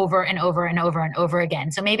working over and over and over and over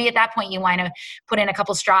again. So maybe at that point you want to put in a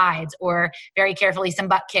couple strides or very carefully some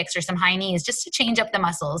butt kicks or some high knees just to change up the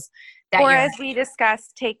muscles. Or as we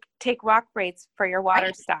discussed, take walk breaks for your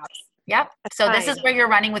water stops. Yep. So this is where you're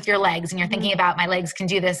running with your legs and you're thinking about, my legs can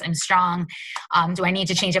do this. I'm strong. Do I need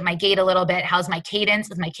to change up my gait a little bit? How's my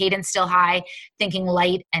cadence? Is my cadence still high? Thinking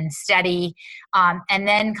light and steady. And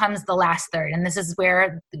then comes the last third. And this is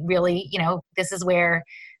where really, this is where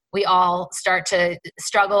we all start to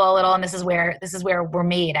struggle a little. And this is where we're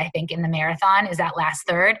made, I think, in the marathon, is that last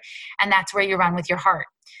third. And that's where you run with your heart.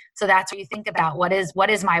 So that's where you think about what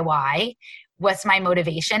is my why? What's my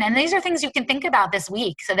motivation? And these are things you can think about this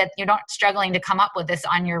week so that you're not struggling to come up with this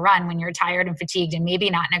on your run when you're tired and fatigued and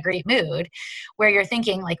maybe not in a great mood, where you're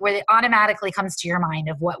thinking, where it automatically comes to your mind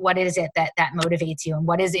of what is it that motivates you and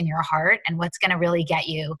what is in your heart and what's going to really get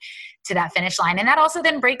you to that finish line. And that also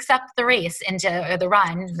then breaks up the race into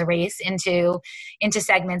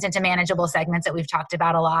segments, into manageable segments that we've talked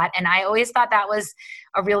about a lot. And I always thought that was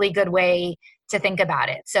a really good way to think about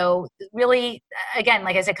it. So really, again,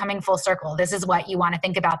 like I said, coming full circle, this is what you want to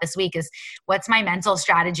think about this week is, what's my mental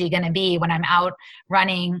strategy going to be when I'm out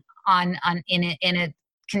running in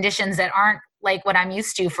conditions that aren't like what I'm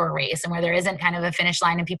used to for a race, and where there isn't kind of a finish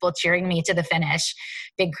line and people cheering me to the finish,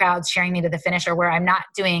 big crowds cheering me to the finish, or where I'm not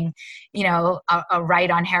doing, a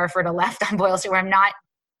right on Hereford, a left on Boyle Street,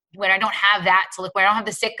 when I don't have that to look, where I don't have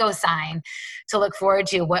the Sitco sign to look forward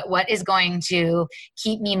to, what is going to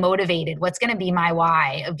keep me motivated? What's going to be my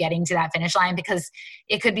why of getting to that finish line? Because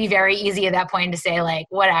it could be very easy at that point to say like,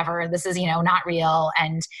 whatever, this is, not real.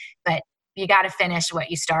 But you got to finish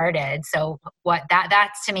what you started. So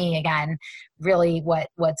that's to me, again, really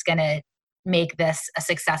what's going to make this a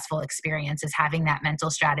successful experience, is having that mental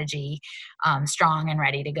strategy strong and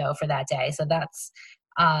ready to go for that day. So that's,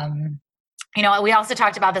 we also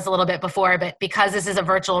talked about this a little bit before, but because this is a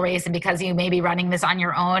virtual race and because you may be running this on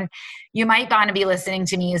your own, you might want to be listening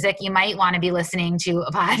to music. You might want to be listening to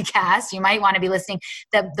a podcast. You might want to be listening.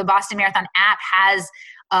 The Boston Marathon app has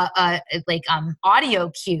audio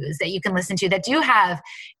cues that you can listen to that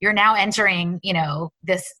you're now entering,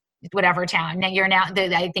 this whatever town. Now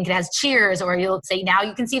I think it has cheers, or you'll say, now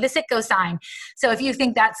you can see the Sitco sign. So if you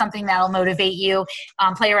think that's something that'll motivate you,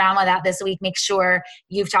 play around with that this week. Make sure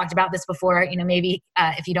you've talked about this before, maybe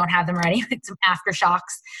if you don't have them already, some aftershocks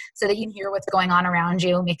so that you can hear what's going on around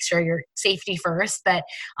you. Make sure your safety first. But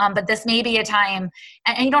this may be a time,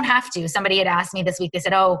 and you don't have to. Somebody had asked me this week, they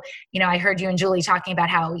said, I heard you and Julie talking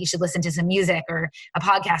about how you should listen to some music or a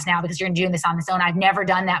podcast now because you're doing this on this own. I've never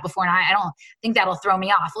done that before, and I don't think that'll throw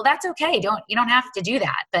me off. Well, that's okay. You don't have to do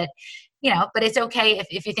that, but it's okay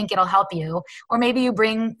if you think it'll help you, or maybe you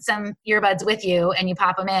bring some earbuds with you and you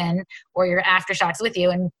pop them in, or your aftershocks with you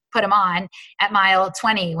and put them on at mile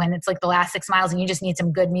 20 when it's like the last 6 miles and you just need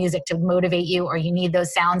some good music to motivate you, or you need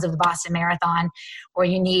those sounds of the Boston Marathon, or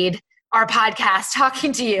you need our podcast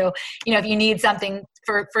talking to you. If you need something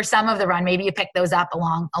for some of the run, maybe you pick those up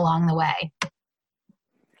along the way.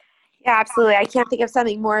 Yeah, absolutely. I can't think of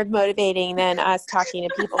something more motivating than us talking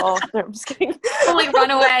to people. No, I'm just kidding. Like run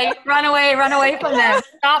away from them.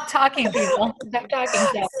 Stop talking, people. Stop talking.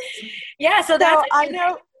 So, yeah, so that's. I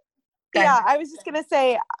know. Yeah, I was just going to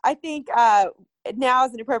say, I think now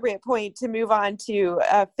is an appropriate point to move on to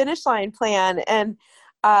a finish line plan. And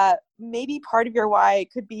maybe part of your why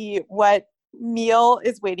could be what meal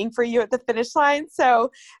is waiting for you at the finish line.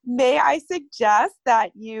 So may I suggest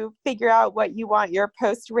that you figure out what you want your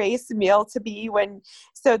post-race meal to be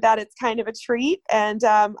so that it's kind of a treat. And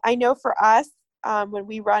I know for us, when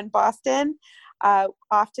we run Boston,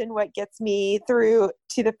 often what gets me through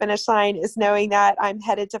to the finish line is knowing that I'm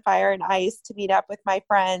headed to Fire and Ice to meet up with my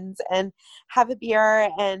friends and have a beer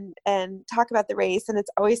and talk about the race. And it's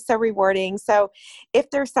always so rewarding. So if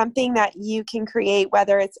there's something that you can create,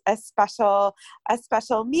 whether it's a special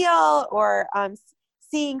meal or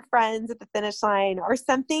seeing friends at the finish line or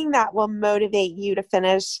something that will motivate you to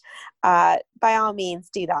finish, by all means,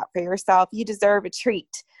 do that for yourself. You deserve a treat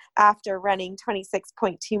after running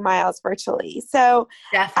 26.2 miles virtually. So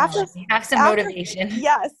definitely have some motivation.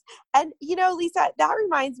 Yes. And Lisa, that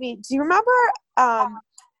reminds me, do you remember,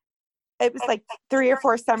 it was like 3 or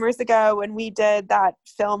 4 summers ago when we did that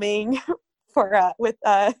filming with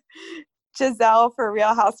Giselle for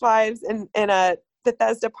Real Housewives in a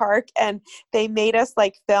Bethesda Park, and they made us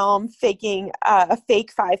film faking a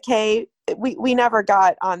fake 5K. We never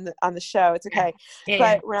got on the show. It's okay. Yeah.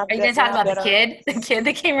 But we're not Are you going to talk about the kid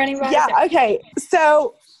that came running by? Yeah. Okay.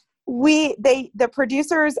 So the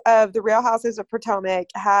producers of the Real Houses of Potomac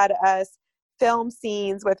had us film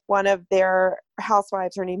scenes with one of their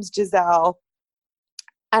housewives. Her name's Giselle.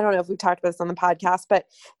 I don't know if we talked about this on the podcast, but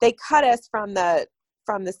they cut us from the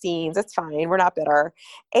scenes. It's fine. We're not bitter.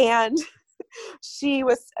 And she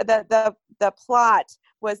was the plot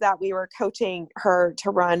was that we were coaching her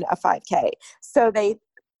to run a 5K. So they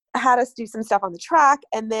had us do some stuff on the track,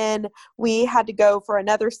 and then we had to go for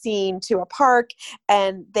another scene to a park,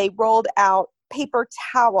 and they rolled out paper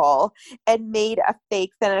towel and made a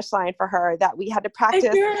fake finish line for her that we had to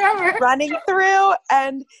practice running through.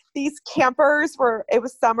 And these campers it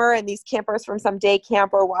was summer, and these campers from some day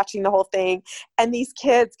camp were watching the whole thing. And these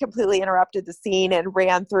kids completely interrupted the scene and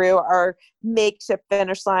ran through our makeshift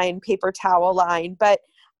finish line, paper towel line. But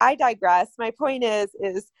I digress. My point is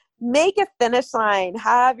make a finish line,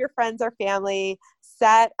 have your friends or family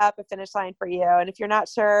set up a finish line for you. And if you're not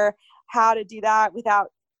sure how to do that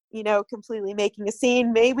without completely making a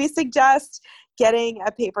scene, maybe suggest getting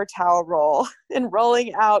a paper towel roll and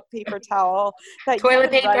rolling out paper towel that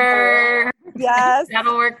Toilet paper. Yes.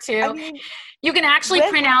 That'll work too. I mean, you can actually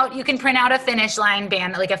print out a Finish Line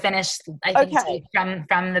band, like a Finish, I think, tape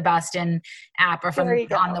from the Boston app or from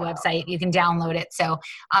on the website. You can download it. So,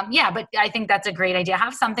 but I think that's a great idea.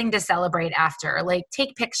 Have something to celebrate after. Like,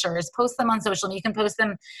 take pictures, post them on social media. You can post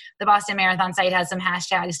them. The Boston Marathon site has some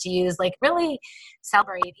hashtags to use. Like, really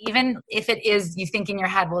celebrate, even if it is you think in your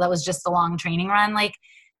head, well, that was just a long training run. Like,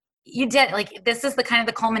 you did, like, this is the kind of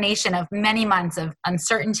the culmination of many months of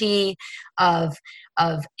uncertainty, of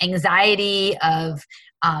anxiety, of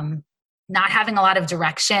not having a lot of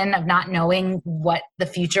direction, of not knowing what the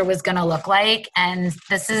future was going to look like. And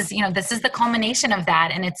this is the culmination of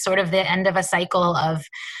that. And it's sort of the end of a cycle of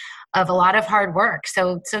a lot of hard work.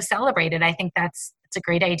 So celebrate it. I think it's a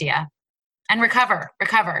great idea. And recover.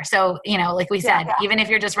 So, like we said, even if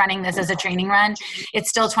you're just running this as a training run, it's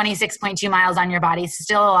still 26.2 miles on your body. It's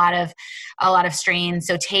still a lot of strain.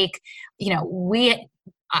 So take, we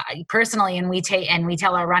personally, and we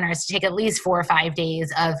tell our runners to take at least 4 or 5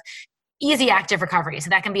 days of easy active recovery.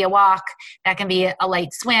 So that can be a walk, that can be a light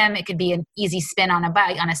swim, it could be an easy spin on a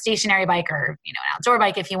bike, on a stationary bike, or an outdoor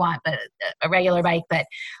bike if you want, but a regular bike. But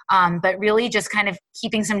really just kind of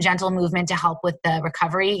keeping some gentle movement to help with the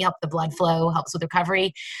recovery, help the blood flow, helps with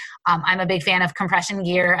recovery. I'm a big fan of compression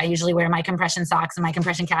gear. I usually wear my compression socks and my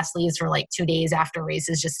compression calf sleeves for like 2 days after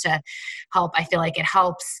races, just to help. I feel like it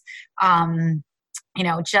helps.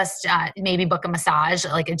 Maybe book a massage,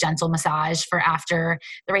 like a gentle massage for after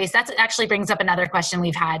the race. That actually brings up another question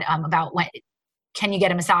we've had about when can you get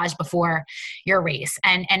a massage before your race?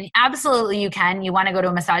 And absolutely you can. You want to go to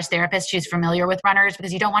a massage therapist who's familiar with runners,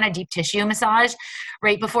 because you don't want a deep tissue massage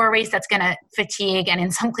right before a race. That's going to fatigue, and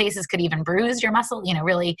in some cases could even bruise your muscle,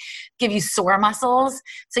 really give you sore muscles.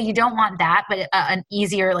 So you don't want that, but an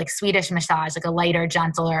easier, like Swedish massage, like a lighter,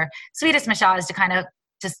 gentler Swedish massage to kind of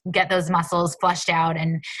just get those muscles flushed out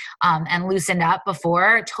and loosened up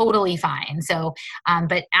before, totally fine. So,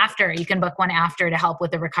 but after, you can book one after to help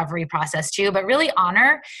with the recovery process too, but really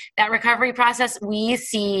honor that recovery process. We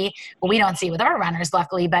don't see with our runners,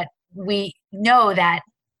 luckily, but we know that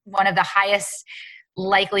one of the highest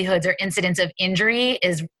likelihoods or incidents of injury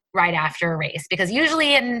is right after a race, because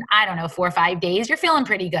usually in, 4 or 5 days, you're feeling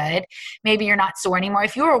pretty good. Maybe you're not sore anymore.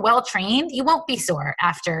 If you were well trained, you won't be sore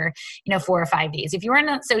after, 4 or 5 days. If you were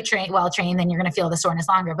not so well trained, then you're going to feel the soreness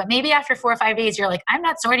longer. But maybe after 4 or 5 days, you're like, I'm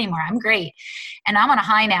not sore anymore. I'm great. And I'm on a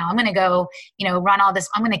high now. I'm going to go, run all this.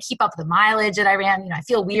 I'm going to keep up the mileage that I ran. I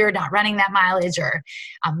feel weird not running that mileage, or,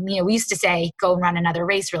 we used to say, go and run another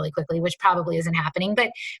race really quickly, which probably isn't happening.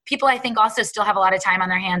 But people, I think, also still have a lot of time on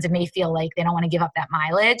their hands and may feel like they don't want to give up that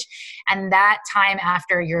mileage. And that time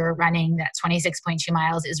after you're running that 26.2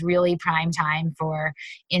 miles is really prime time for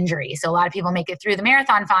injury. So a lot of people make it through the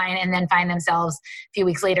marathon fine and then find themselves a few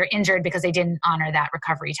weeks later injured because they didn't honor that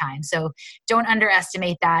recovery time. So don't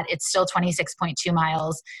underestimate that. It's still 26.2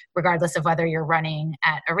 miles, regardless of whether you're running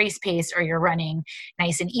at a race pace or you're running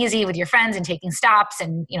nice and easy with your friends and taking stops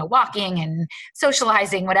and, walking and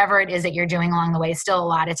socializing, whatever it is that you're doing along the way. Still a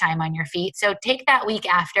lot of time on your feet. So take that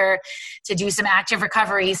week after to do some active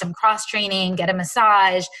recovery, some cross training, get a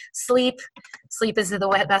massage, sleep. Sleep is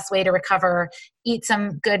the best way to recover. Eat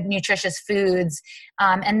some good nutritious foods.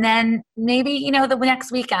 And then maybe, the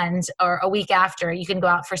next weekend or a week after, you can go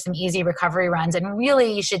out for some easy recovery runs. And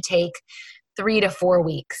really you should take 3 to 4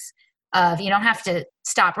 weeks of, you don't have to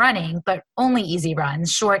stop running, but only easy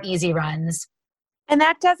runs, short, easy runs. And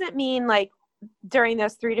that doesn't mean like during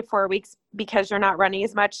those 3 to 4 weeks, because you're not running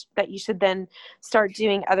as much, that you should then start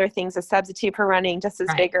doing other things as substitute for running just as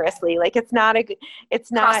vigorously. Like it's not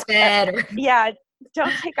CrossFit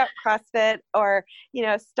don't take up CrossFit or,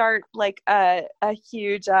 start like a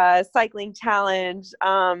huge cycling challenge,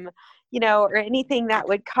 or anything that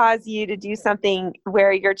would cause you to do something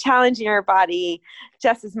where you're challenging your body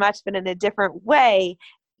just as much, but in a different way.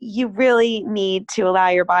 You really need to allow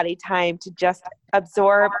your body time to just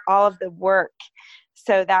absorb all of the work,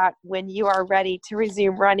 so that when you are ready to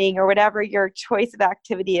resume running or whatever your choice of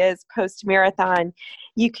activity is post-marathon,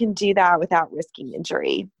 you can do that without risking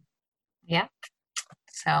injury. Yeah.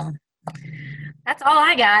 So that's all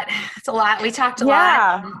I got. It's a lot. We talked a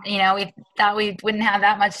lot. We thought we wouldn't have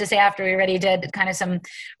that much to say after we already did kind of some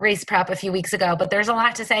race prep a few weeks ago, but there's a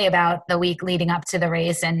lot to say about the week leading up to the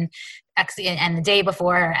race and the day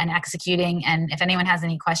before and executing. And if anyone has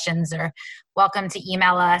any questions, are welcome to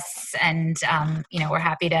email us. And, we're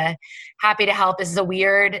happy to help. This is a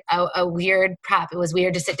weird prep. It was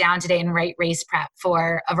weird to sit down today and write race prep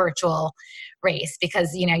for a virtual race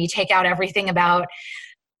because, you take out everything about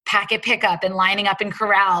packet pickup and lining up in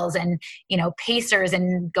corrals and, pacers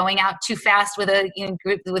and going out too fast with a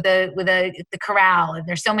group with the corral. And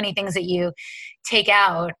there's so many things that you take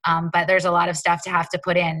out, but there's a lot of stuff to have to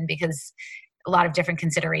put in because a lot of different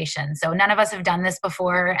considerations. So none of us have done this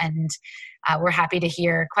before, and we're happy to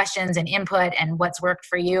hear questions and input and what's worked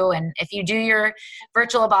for you. And if you do your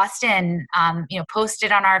virtual Boston, post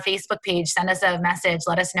it on our Facebook page, send us a message,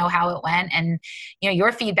 let us know how it went and,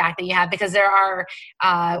 your feedback that you have, because there are,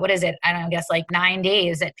 I guess like 9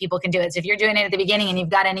 days that people can do it. So if you're doing it at the beginning and you've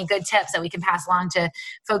got any good tips that we can pass along to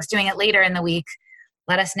folks doing it later in the week,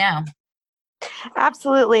 let us know.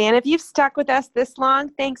 Absolutely. And if you've stuck with us this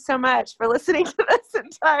long, thanks so much for listening to this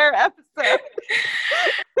entire episode.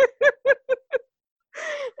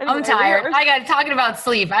 Anyway, I'm tired. Talking about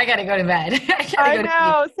sleep. I got to go to bed. I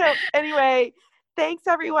know. So anyway, thanks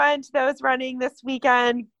everyone to those running this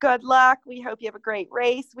weekend. Good luck. We hope you have a great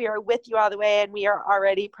race. We are with you all the way and we are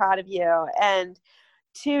already proud of you. And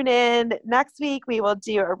tune in next week. We will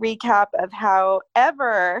do a recap of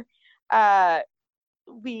however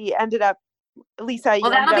we ended up. Lisa,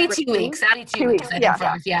 that'll be 2 weeks. That'll be 2 weeks.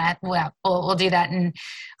 Yeah. Well, we'll do that in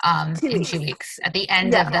 2 weeks. At the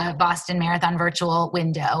end of the Boston Marathon virtual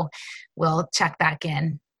window, we'll check back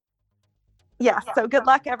in. Yeah. So good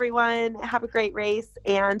luck, everyone. Have a great race,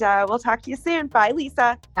 and we'll talk to you soon. Bye,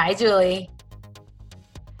 Lisa. Bye, Julie.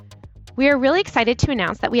 We are really excited to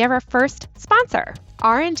announce that we have our first sponsor.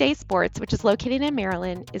 R&J Sports, which is located in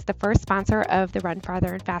Maryland, is the first sponsor of the Run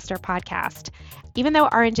Farther and Faster podcast. Even though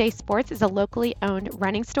R&J Sports is a locally owned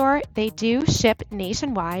running store, they do ship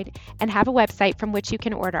nationwide and have a website from which you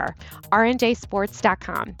can order,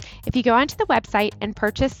 rnjsports.com. If you go onto the website and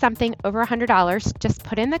purchase something over $100, just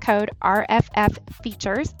put in the code RFF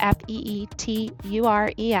Features,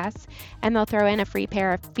 FEETURES, and they'll throw in a free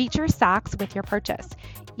pair of Feature socks with your purchase.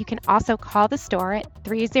 You can also call the store at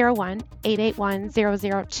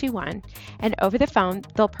 301-881-0021, and over the phone,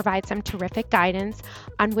 they'll provide some terrific guidance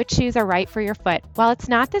on which shoes are right for your foot. While it's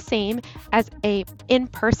not the same as a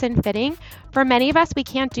in-person fitting, for many of us, we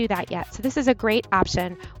can't do that yet, so this is a great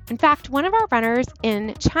option. In fact, one of our runners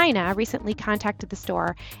in China recently contacted the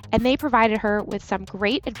store, and they provided her with some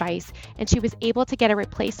great advice, and she was able to get a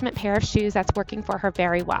replacement pair of shoes that's working for her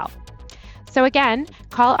very well. So again,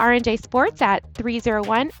 call R&J Sports at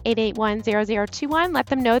 301-881-0021. Let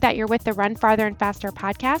them know that you're with the Run Farther and Faster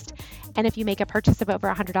podcast. And if you make a purchase of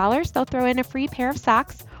over $100, they'll throw in a free pair of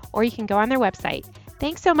socks, or you can go on their website.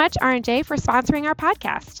 Thanks so much, R&J, for sponsoring our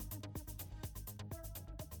podcast.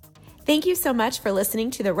 Thank you so much for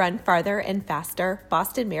listening to the Run Farther and Faster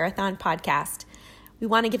Boston Marathon podcast. We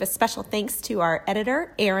want to give a special thanks to our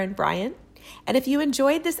editor, Aaron Bryant. And if you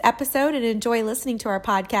enjoyed this episode and enjoy listening to our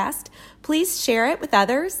podcast, please share it with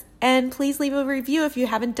others, and please leave a review if you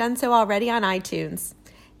haven't done so already on iTunes.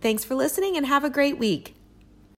 Thanks for listening and have a great week.